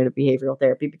utilize cognitive behavioral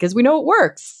therapy because we know it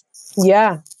works.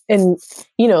 Yeah. And,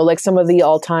 like some of the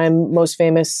all-time most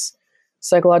famous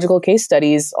psychological case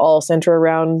studies all center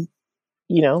around,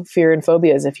 fear and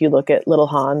phobias. If you look at little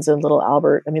Hans and little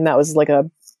Albert, I mean, that was like a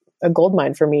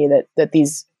goldmine for me that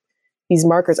these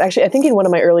markers. Actually, I think in one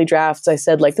of my early drafts, I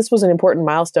said like, this was an important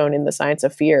milestone in the science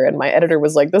of fear. And my editor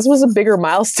was like, this was a bigger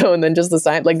milestone than just the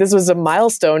science. Like this was a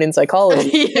milestone in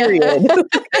psychology, period.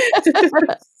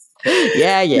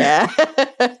 Yeah.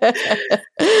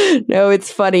 No,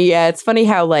 it's funny. Yeah, it's funny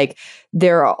how like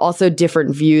there are also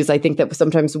different views. I think that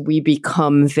sometimes we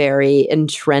become very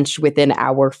entrenched within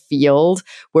our field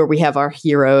where we have our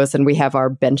heroes and we have our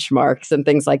benchmarks and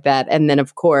things like that. And then,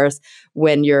 of course,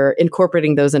 when you're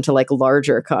incorporating those into like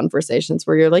larger conversations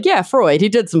where you're like, yeah, Freud, he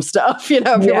did some stuff, people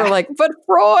are like, but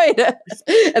Freud.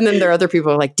 And then there are other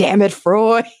people who are like, damn it,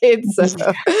 Freud.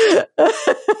 So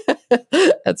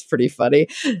that's pretty funny.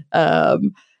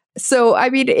 So, I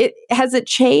mean, has it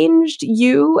changed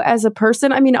you as a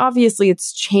person? I mean, obviously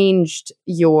it's changed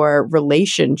your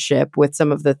relationship with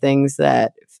some of the things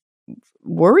that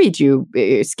worried you,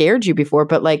 scared you before.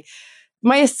 But like,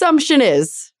 my assumption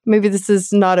is, maybe this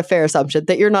is not a fair assumption,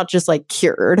 that you're not just like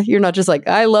cured. You're not just like,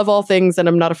 I love all things and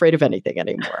I'm not afraid of anything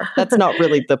anymore. That's not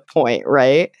really the point,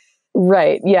 right?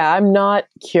 Right. Yeah, I'm not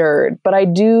cured, but I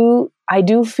do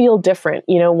feel different.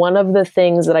 One of the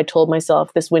things that I told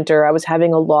myself this winter, I was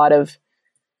having a lot of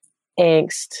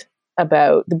angst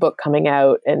about the book coming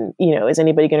out, and, is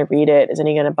anybody going to read it? Is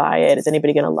anybody going to buy it? Is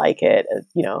anybody going to like it?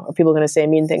 Are people going to say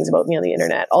mean things about me on the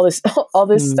internet? All this, all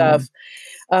this stuff.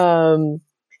 And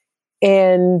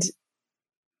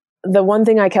the one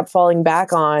thing I kept falling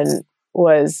back on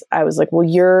was, I was like, well,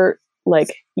 your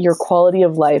quality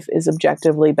of life is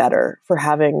objectively better for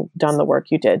having done the work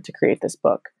you did to create this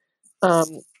book.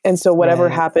 And so whatever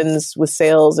happens with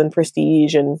sales and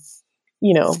prestige and,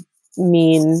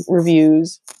 mean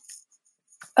reviews,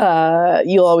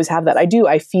 you'll always have that.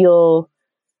 I feel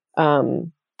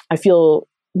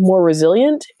more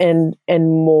resilient and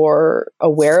more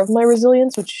aware of my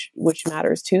resilience, which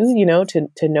matters too,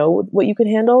 to know what you can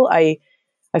handle. I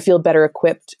feel better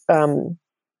equipped,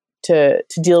 to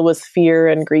deal with fear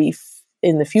and grief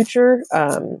in the future.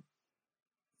 I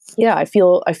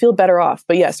feel better off,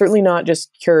 but certainly not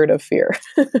just cured of fear.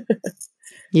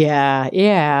 Yeah.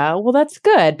 Yeah. Well, that's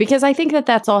good, because I think that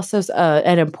that's also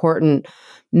an important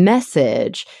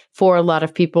message for a lot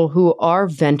of people who are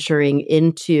venturing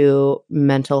into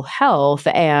mental health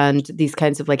and these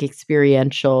kinds of like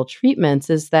experiential treatments,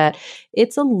 is that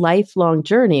it's a lifelong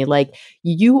journey. Like,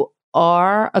 you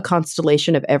are a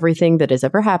constellation of everything that has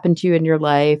ever happened to you in your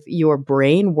life. Your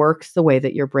brain works the way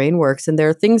that your brain works. And there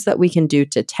are things that we can do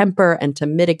to temper and to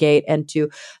mitigate and to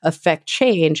affect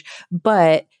change,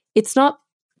 but it's not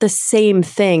the same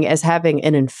thing as having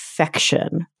an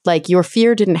infection. Like, your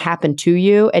fear didn't happen to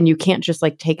you, and you can't just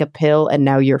like take a pill and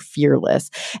now you're fearless.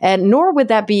 And nor would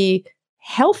that be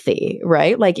healthy,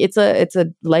 right? Like, it's a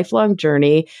lifelong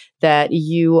journey that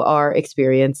you are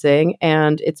experiencing,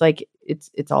 and it's like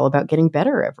it's all about getting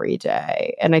better every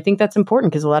day. And I think that's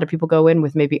important, because a lot of people go in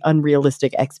with maybe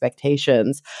unrealistic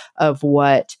expectations of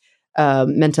what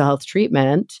mental health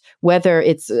treatment, whether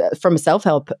it's from a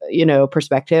self-help,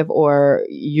 perspective, or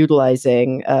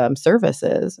utilizing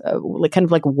services, like kind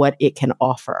of like what it can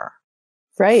offer.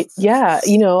 Right. Yeah.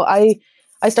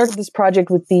 I started this project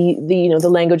with the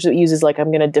language that uses, like,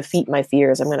 I'm going to defeat my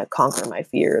fears. I'm going to conquer my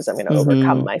fears. I'm going to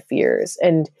overcome my fears.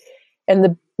 And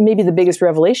maybe the biggest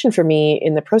revelation for me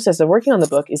in the process of working on the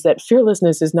book is that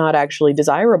fearlessness is not actually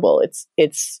desirable.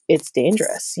 It's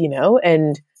dangerous,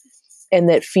 and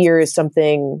that fear is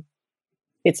something,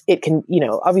 it can,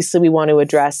 obviously we want to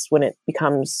address when it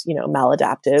becomes,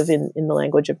 maladaptive in the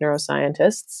language of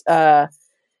neuroscientists,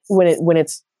 when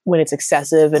it's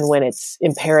excessive and when it's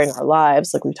impairing our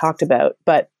lives, like we've talked about,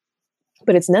 but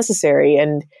it's necessary.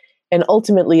 And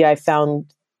ultimately I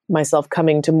found myself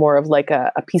coming to more of like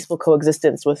a peaceful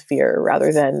coexistence with fear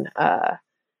rather than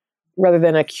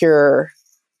a cure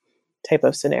type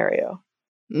of scenario.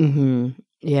 Mm-hmm.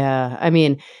 Yeah. I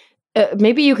mean,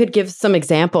 maybe you could give some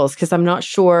examples, because I'm not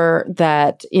sure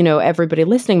that, everybody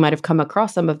listening might have come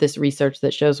across some of this research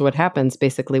that shows what happens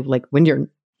basically like when you're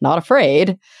not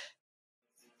afraid.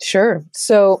 Sure.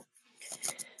 So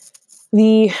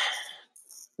the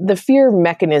fear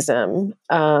mechanism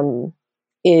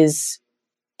is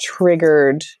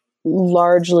triggered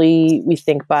largely, we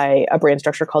think, by a brain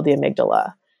structure called the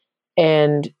amygdala.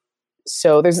 And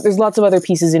so there's lots of other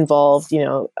pieces involved,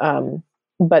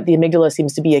 but the amygdala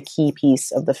seems to be a key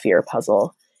piece of the fear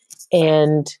puzzle.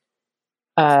 And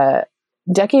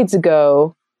decades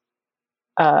ago,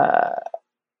 a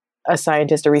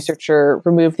scientist, a researcher,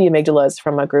 removed the amygdalas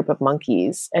from a group of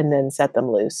monkeys and then set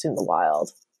them loose in the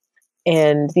wild.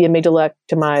 And the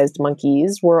amygdalectomized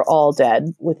monkeys were all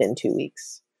dead within 2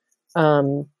 weeks.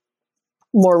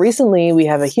 More recently, we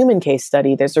have a human case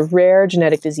study. There's a rare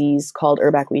genetic disease called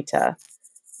Urbach-Wieta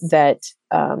that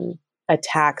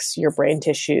attacks your brain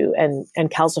tissue and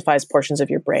calcifies portions of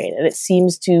your brain. And it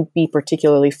seems to be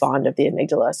particularly fond of the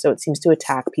amygdala. So it seems to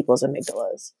attack people's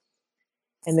amygdalas.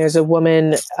 And there's a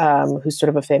woman who's sort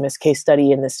of a famous case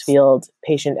study in this field,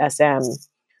 patient SM,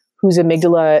 whose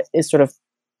amygdala is sort of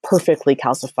perfectly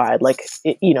calcified. Like,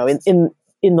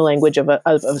 in the language of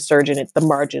a surgeon, the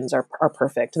margins are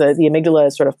perfect. The amygdala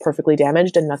is sort of perfectly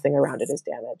damaged and nothing around it is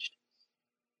damaged.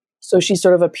 So she's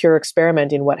sort of a pure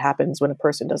experiment in what happens when a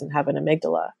person doesn't have an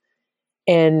amygdala.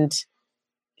 And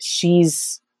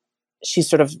she's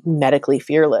sort of medically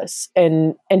fearless.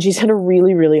 And she's had a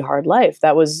really, really hard life.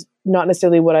 That was not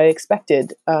necessarily what I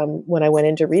expected when I went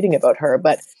into reading about her.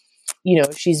 But,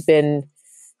 she's been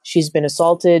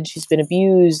assaulted. She's been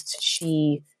abused.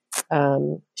 She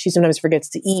sometimes forgets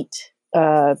to eat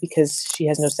because she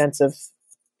has no sense of,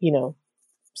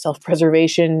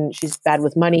 self-preservation. She's bad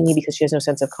with money because she has no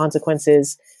sense of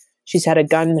consequences. She's had a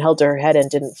gun held to her head and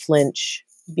didn't flinch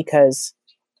because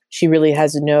she really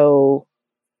has no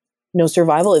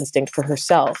survival instinct for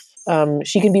herself.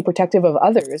 She can be protective of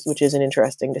others, which is an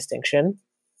interesting distinction.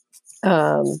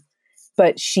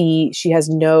 But she has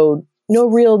no no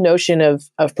real notion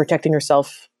of protecting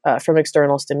herself from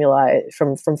external stimuli,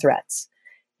 from threats.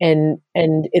 And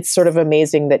it's sort of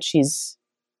amazing that she's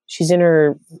in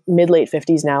her late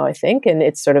 50s now, I think, and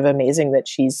it's sort of amazing that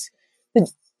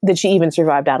that she even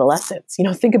survived adolescence.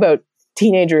 Think about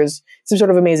teenagers. It's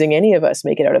sort of amazing any of us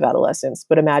make it out of adolescence,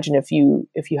 but imagine if you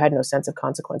had no sense of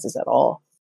consequences at all.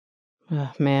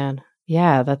 Oh, man.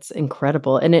 Yeah, that's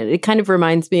incredible. And it kind of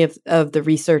reminds me of the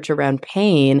research around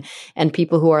pain and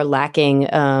people who are lacking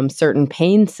certain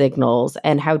pain signals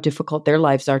and how difficult their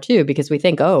lives are too, because we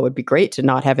think, oh, it would be great to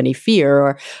not have any fear,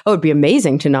 or, oh, it'd be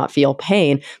amazing to not feel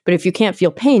pain. But if you can't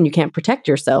feel pain, you can't protect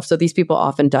yourself. So these people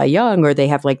often die young, or they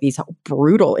have like these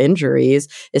brutal injuries,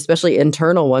 especially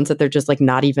internal ones that they're just like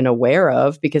not even aware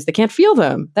of because they can't feel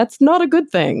them. That's not a good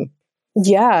thing.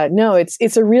 Yeah, no, it's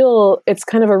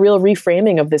kind of a real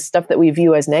reframing of this stuff that we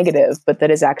view as negative, but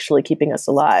that is actually keeping us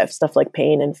alive. Stuff like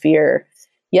pain and fear.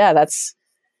 Yeah, that's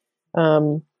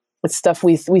it's stuff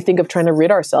we think of trying to rid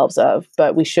ourselves of,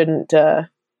 but we shouldn't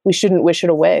wish it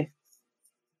away.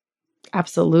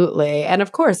 Absolutely. And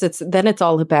of course, it's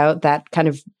all about that kind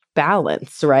of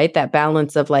balance, right? That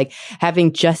balance of like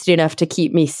having just enough to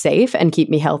keep me safe and keep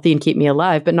me healthy and keep me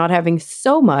alive, but not having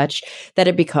so much that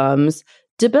it becomes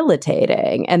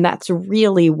debilitating. And that's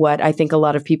really what I think a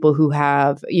lot of people who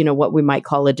have, what we might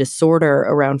call a disorder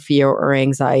around fear or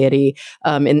anxiety,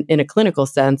 in a clinical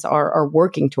sense, are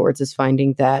working towards, is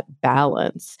finding that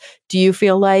balance. Do you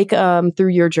feel like through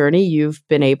your journey, you've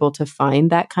been able to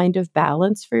find that kind of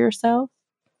balance for yourself?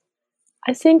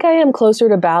 I think I am closer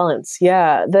to balance.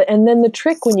 Yeah. And then the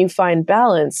trick when you find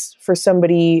balance for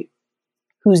somebody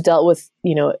who's dealt with,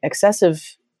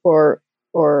 excessive or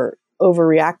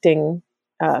overreacting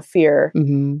fear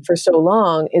Mm-hmm. for so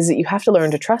long is that you have to learn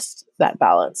to trust that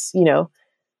balance.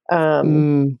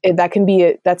 That can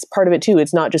be that's part of it too.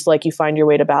 It's not just like you find your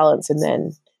way to balance and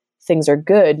then things are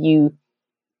good.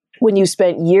 When you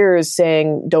spent years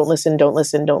saying, don't listen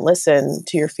to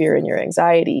your fear and your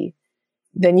anxiety,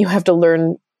 then you have to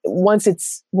learn once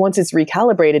it's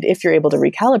recalibrated, if you're able to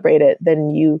recalibrate it, then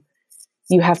you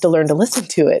have to learn to listen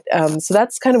to it. So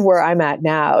that's kind of where I'm at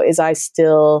now, is I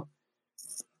still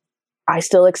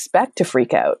expect to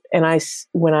freak out, and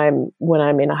when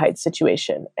I'm in a height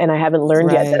situation, and I haven't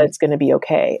learned yet that it's going to be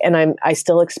okay. And I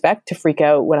still expect to freak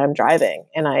out when I'm driving,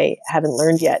 and I haven't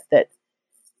learned yet that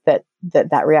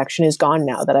reaction is gone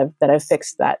now, that I've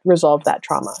fixed that, resolved that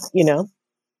trauma.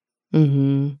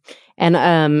 Mm-hmm.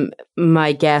 And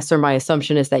my guess or my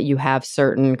assumption is that you have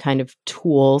certain kind of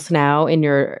tools now in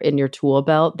your tool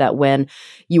belt, that when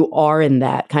you are in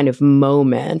that kind of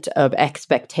moment of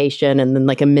expectation and then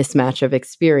like a mismatch of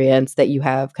experience, that you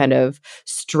have kind of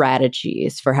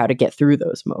strategies for how to get through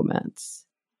those moments.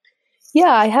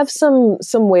 Yeah, I have some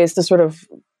ways to sort of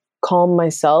calm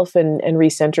myself and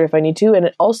recenter if I need to.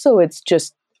 And also it's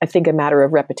just, I think, a matter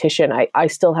of repetition. I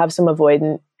still have some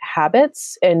avoidant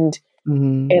habits, and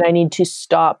I need to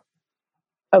stop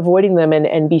avoiding them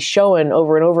and be shown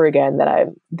over and over again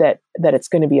that it's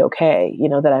going to be okay.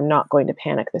 That I'm not going to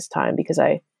panic this time, because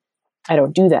I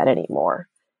don't do that anymore.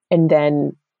 And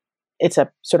then it's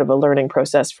a sort of a learning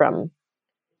process from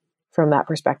that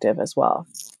perspective as well.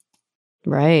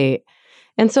 Right.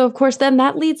 And so, of course, then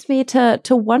that leads me to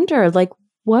wonder, like,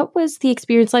 what was the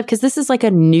experience like? Because this is like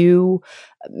a new,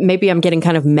 maybe I'm getting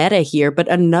kind of meta here, but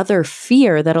another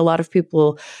fear that a lot of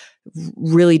people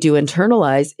really do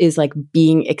internalize is like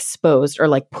being exposed or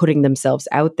like putting themselves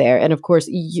out there. And of course,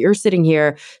 you're sitting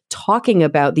here talking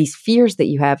about these fears that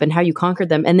you have and how you conquered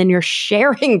them. And then you're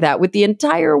sharing that with the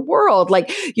entire world.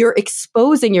 Like, you're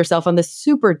exposing yourself on this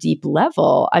super deep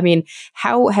level. I mean,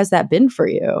 how has that been for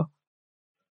you?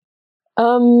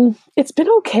 It's been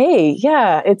okay.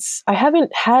 Yeah, I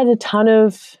haven't had a ton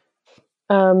of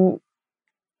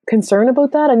concern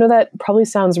about that. I know that probably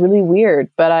sounds really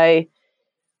weird, but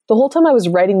the whole time I was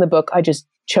writing the book, I just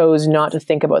chose not to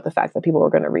think about the fact that people were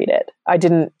going to read it. I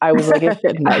was like,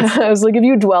 Nice. I was like, if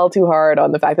you dwell too hard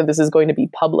on the fact that this is going to be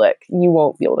public, you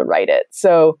won't be able to write it.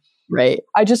 So Right.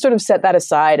 I just sort of set that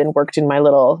aside and worked in my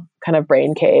little kind of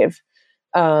brain cave.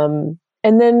 And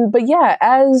then, but yeah,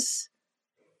 as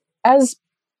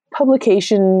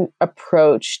publication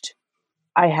approached,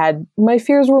 my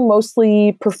fears were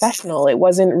mostly professional. It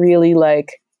wasn't really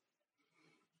like,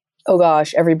 oh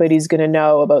gosh, everybody's going to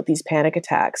know about these panic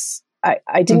attacks.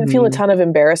 I didn't feel a ton of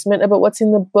embarrassment about what's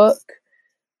in the book.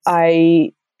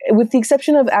 With the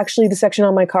exception of actually the section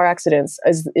on my car accidents,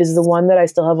 is the one that I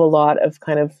still have a lot of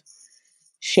kind of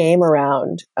shame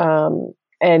around.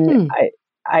 And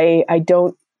I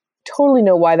don't totally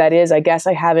know why that is. I guess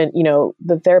I haven't,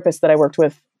 the therapist that I worked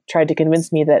with tried to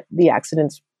convince me that the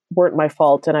accidents weren't my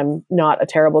fault, and I'm not a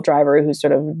terrible driver who's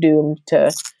sort of doomed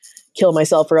to kill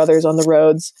myself or others on the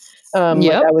roads.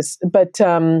 Yep.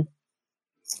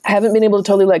 I haven't been able to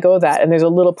totally let go of that. And there's a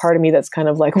little part of me that's kind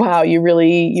of like, wow, you're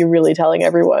really telling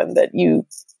everyone that you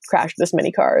crashed this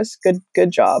many cars.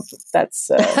 Good job.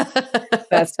 That's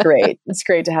great. It's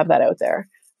great to have that out there.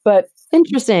 But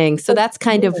interesting. So that's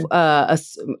kind of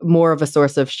more of a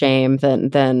source of shame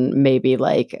than maybe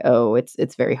like, oh,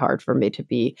 it's very hard for me to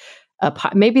be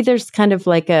maybe there's kind of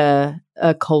like a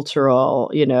cultural,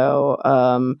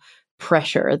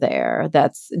 pressure there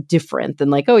that's different than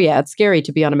like, oh yeah, it's scary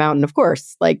to be on a mountain. Of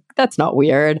course, like that's not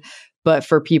weird. But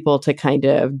for people to kind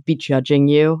of be judging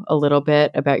you a little bit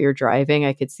about your driving,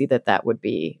 I could see that would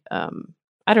be,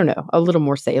 I don't know, a little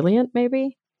more salient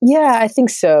maybe. Yeah, I think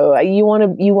so. You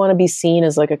want to be seen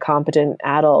as like a competent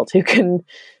adult who can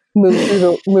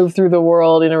move through the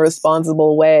world in a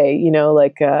responsible way. Being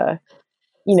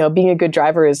a good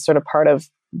driver is sort of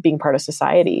being part of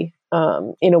society,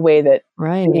 in a way that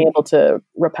being able to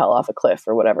rappel off a cliff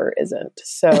or whatever isn't.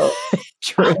 So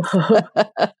true.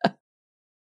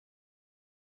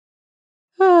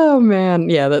 Oh man,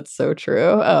 yeah, that's so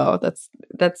true. Oh, that's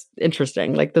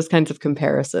interesting. Like those kinds of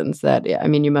comparisons that, yeah, I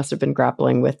mean, you must have been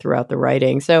grappling with throughout the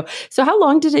writing. So how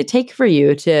long did it take for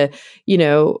you to,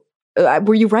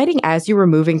 were you writing as you were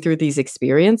moving through these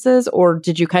experiences, or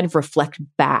did you kind of reflect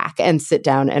back and sit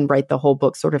down and write the whole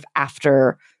book sort of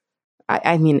after?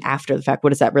 I mean, after the fact, what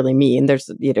does that really mean? There's,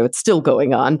 it's still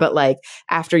going on, but like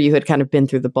after you had kind of been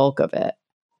through the bulk of it.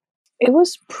 It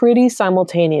was pretty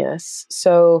simultaneous.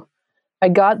 So I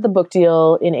got the book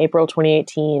deal in April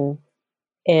 2018,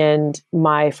 and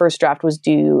my first draft was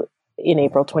due in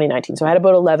April 2019. So I had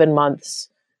about 11 months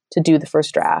to do the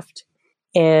first draft.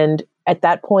 And at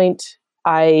that point,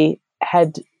 I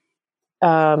had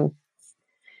done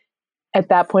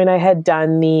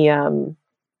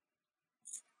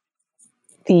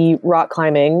the rock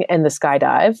climbing and the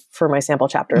skydive for my sample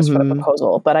chapters for the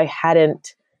proposal, but I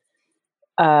hadn't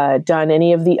done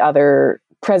any of the other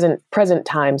present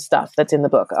time stuff that's in the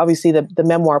book. Obviously the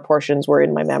memoir portions were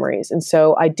in my memories. And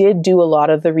so I did do a lot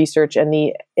of the research and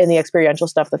the experiential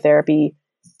stuff, the therapy,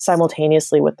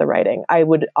 simultaneously with the writing. I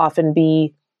would often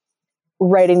be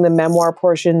writing the memoir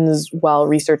portions while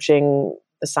researching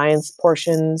the science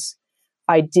portions.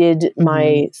 I did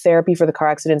my therapy for the car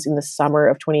accidents in the summer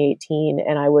of 2018.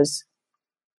 And I was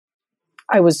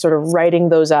sort of writing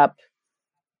those up,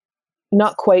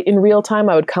 not quite in real time.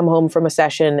 I would come home from a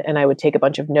session and I would take a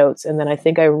bunch of notes. And then I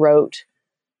think I wrote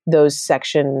those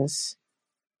sections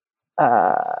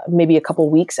maybe a couple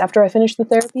weeks after I finished the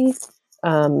therapy.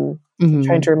 I'm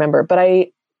trying to remember. But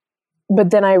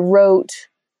then I wrote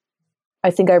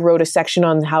a section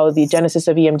on how the genesis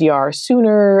of EMDR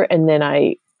sooner. And then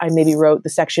I maybe wrote the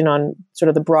section on sort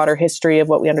of the broader history of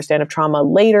what we understand of trauma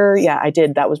later. Yeah, I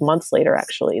did. That was months later,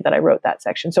 actually, that I wrote that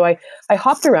section. So I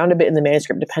hopped around a bit in the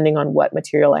manuscript, depending on what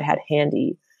material I had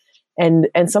handy. And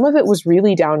some of it was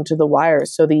really down to the wire.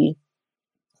 So the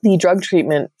drug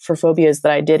treatment for phobias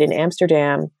that I did in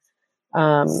Amsterdam,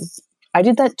 I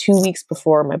did that 2 weeks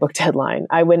before my book deadline.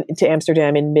 I went to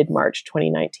Amsterdam in mid-March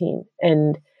 2019.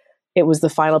 And it was the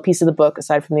final piece of the book,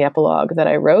 aside from the epilogue, that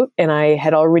I wrote. And I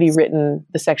had already written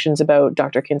the sections about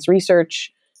Dr. Kint's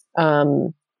research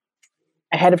ahead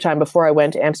of time before I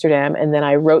went to Amsterdam. And then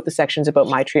I wrote the sections about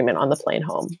my treatment on the plane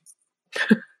home.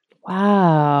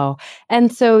 Wow. And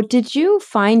so did you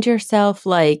find yourself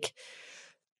like,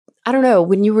 I don't know,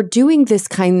 when you were doing this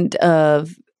kind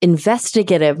of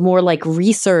investigative, more like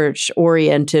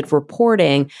research-oriented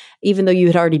reporting, even though you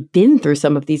had already been through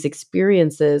some of these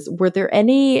experiences, were there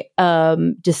any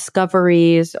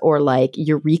discoveries or like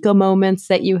eureka moments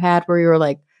that you had where you were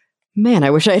like, man, I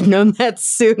wish I had known that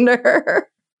sooner?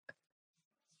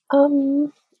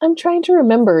 I'm trying to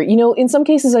remember. In some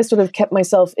cases, I sort of kept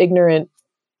myself ignorant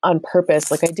on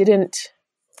purpose. Like I didn't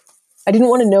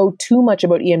want to know too much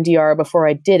about EMDR before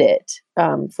I did it.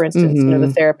 For instance,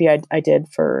 the therapy I did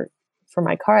for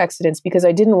my car accidents, because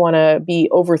I didn't want to be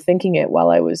overthinking it while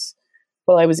I was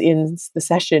in the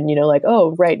session. Like,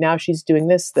 oh, right now she's doing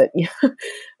this. That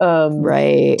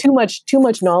right. Too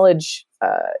much knowledge.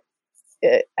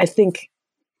 I think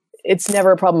it's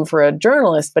never a problem for a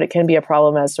journalist, but it can be a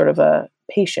problem as sort of a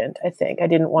patient. I think I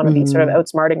didn't want to be sort of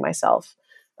outsmarting myself.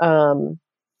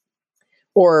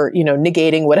 Or,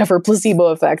 negating whatever placebo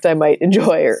effect I might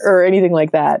enjoy or anything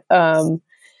like that.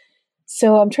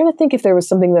 So I'm trying to think if there was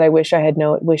something that I wished I had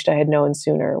known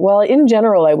sooner. Well, in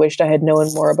general, I wished I had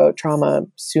known more about trauma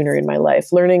sooner in my life.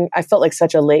 I felt like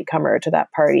such a latecomer to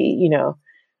that party,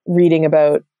 reading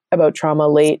about trauma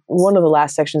late. One of the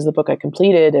last sections of the book I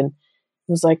completed, and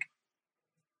it was like,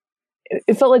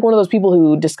 it felt like one of those people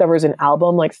who discovers an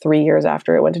album like 3 years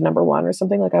after it went to number one or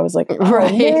something. Like I was like, oh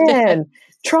Right. man,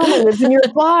 trauma lives in your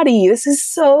body. This is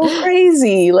so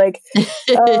crazy. Like,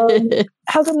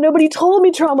 how come nobody told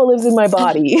me trauma lives in my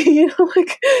body? You know,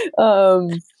 like,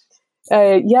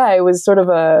 it was sort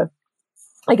of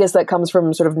I guess that comes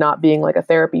from sort of not being like a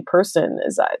therapy person,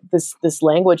 is that this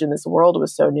language in this world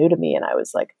was so new to me. And I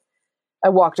was like, I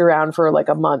walked around for like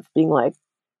a month being like,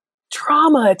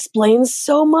 trauma explains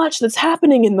so much that's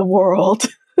happening in the world.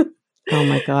 Oh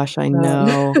my gosh, I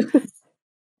know.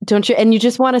 Don't you? And you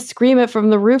just want to scream it from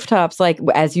the rooftops, like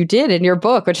as you did in your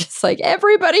book, which is like,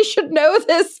 everybody should know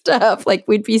this stuff. Like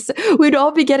we'd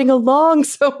all be getting along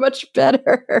so much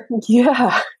better.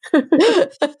 Yeah.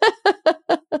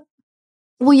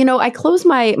 Well, I close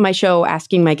my show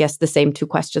asking my guests the same two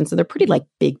questions, and they're pretty like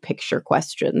big picture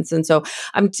questions. And so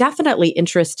I'm definitely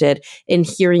interested in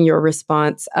hearing your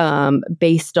response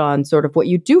based on sort of what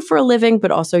you do for a living,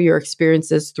 but also your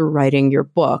experiences through writing your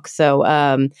book. So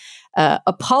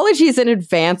apologies in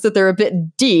advance that they're a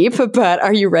bit deep, but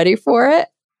are you ready for it?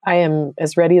 I am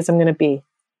as ready as I'm going to be.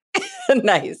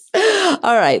 Nice.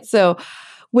 All right. So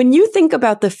when you think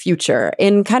about the future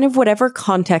in kind of whatever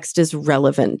context is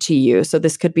relevant to you, so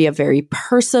this could be a very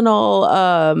personal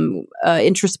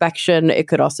introspection. It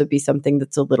could also be something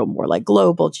that's a little more like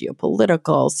global,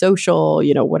 geopolitical, social,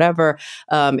 whatever.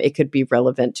 It could be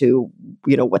relevant to,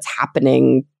 what's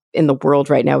happening in the world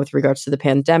right now with regards to the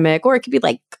pandemic, or it could be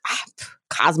like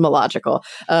cosmological.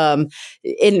 In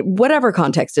whatever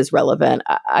context is relevant,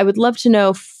 I would love to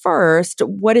know first,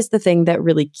 what is the thing that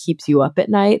really keeps you up at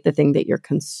night? The thing that you're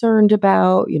concerned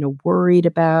about, worried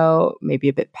about, maybe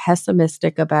a bit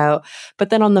pessimistic about. But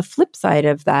then on the flip side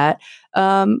of that,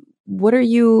 what are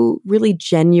you really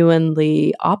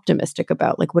genuinely optimistic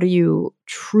about? Like, what are you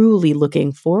truly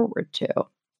looking forward to?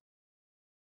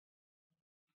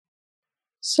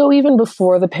 So even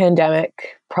before the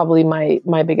pandemic, probably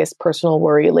my biggest personal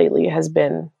worry lately has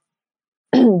been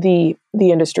the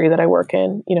industry that I work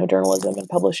in, journalism and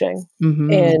publishing,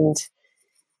 and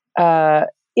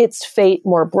its fate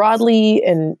more broadly.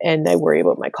 And I worry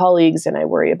about my colleagues, and I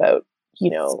worry about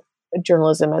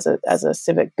journalism as a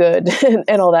civic good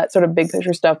and all that sort of big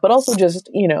picture stuff. But also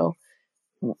just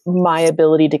my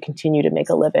ability to continue to make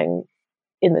a living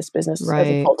in this business as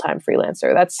a full-time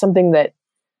freelancer. That's something that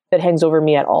hangs over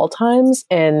me at all times.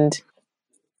 And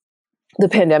the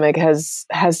pandemic has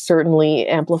certainly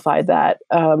amplified that,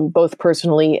 both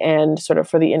personally and sort of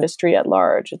for the industry at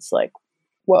large. It's like,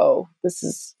 whoa, this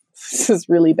is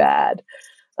really bad.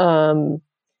 And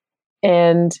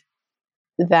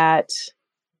that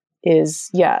is,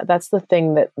 that's the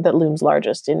thing that looms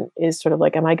largest is sort of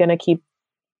like, am I going to keep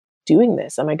doing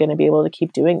this? Am I going to be able to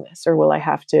keep doing this? Or will I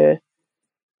have to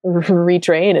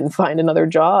retrain and find another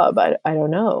job? I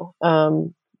don't know.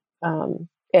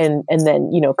 And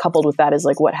then, coupled with that is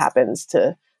like, what happens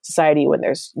to society when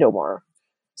there's no more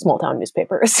small town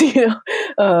newspapers?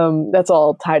 That's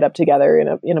all tied up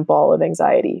together in a ball of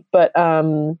anxiety. But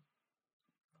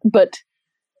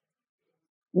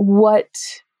what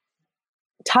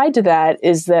tied to that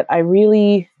is that I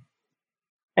really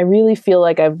feel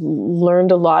like I've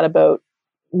learned a lot about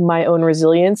my own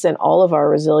resilience and all of our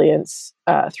resilience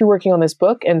through working on this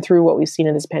book and through what we've seen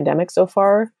in this pandemic so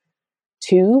far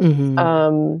too.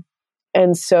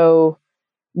 And so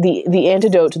the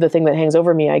antidote to the thing that hangs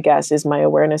over me, I guess, is my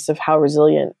awareness of how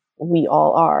resilient we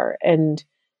all are, and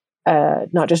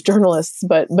not just journalists,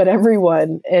 but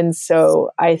everyone. And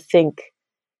so I think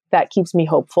that keeps me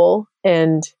hopeful,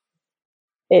 and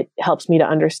it helps me to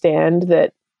understand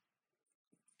that,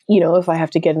 if I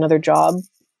have to get another job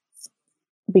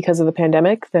because of the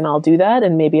pandemic, then I'll do that.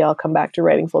 And maybe I'll come back to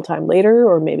writing full time later,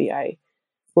 or maybe I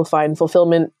will find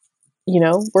fulfillment,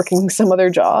 working some other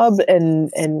job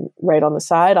and write on the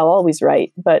side. I'll always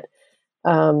write, but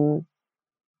I'm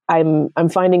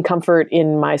finding comfort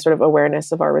in my sort of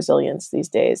awareness of our resilience these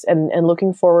days, and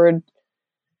looking forward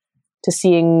to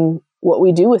seeing what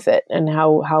we do with it and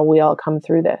how we all come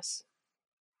through this.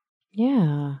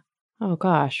 Yeah. Oh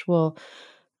gosh. Well,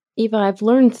 Eva, I've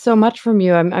learned so much from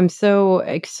you. I'm so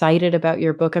excited about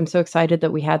your book. I'm so excited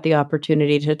that we had the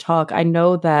opportunity to talk. I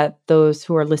know that those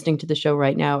who are listening to the show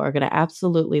right now are going to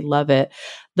absolutely love it.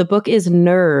 The book is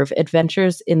Nerve: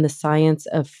 Adventures in the Science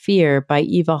of Fear by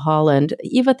Eva Holland.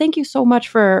 Eva, thank you so much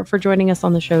for joining us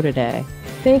on the show today.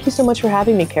 Thank you so much for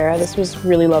having me, Cara. This was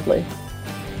really lovely.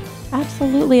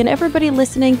 Absolutely. And everybody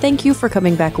listening, thank you for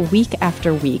coming back week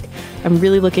after week. I'm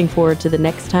really looking forward to the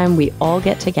next time we all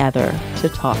get together to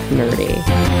talk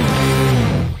nerdy.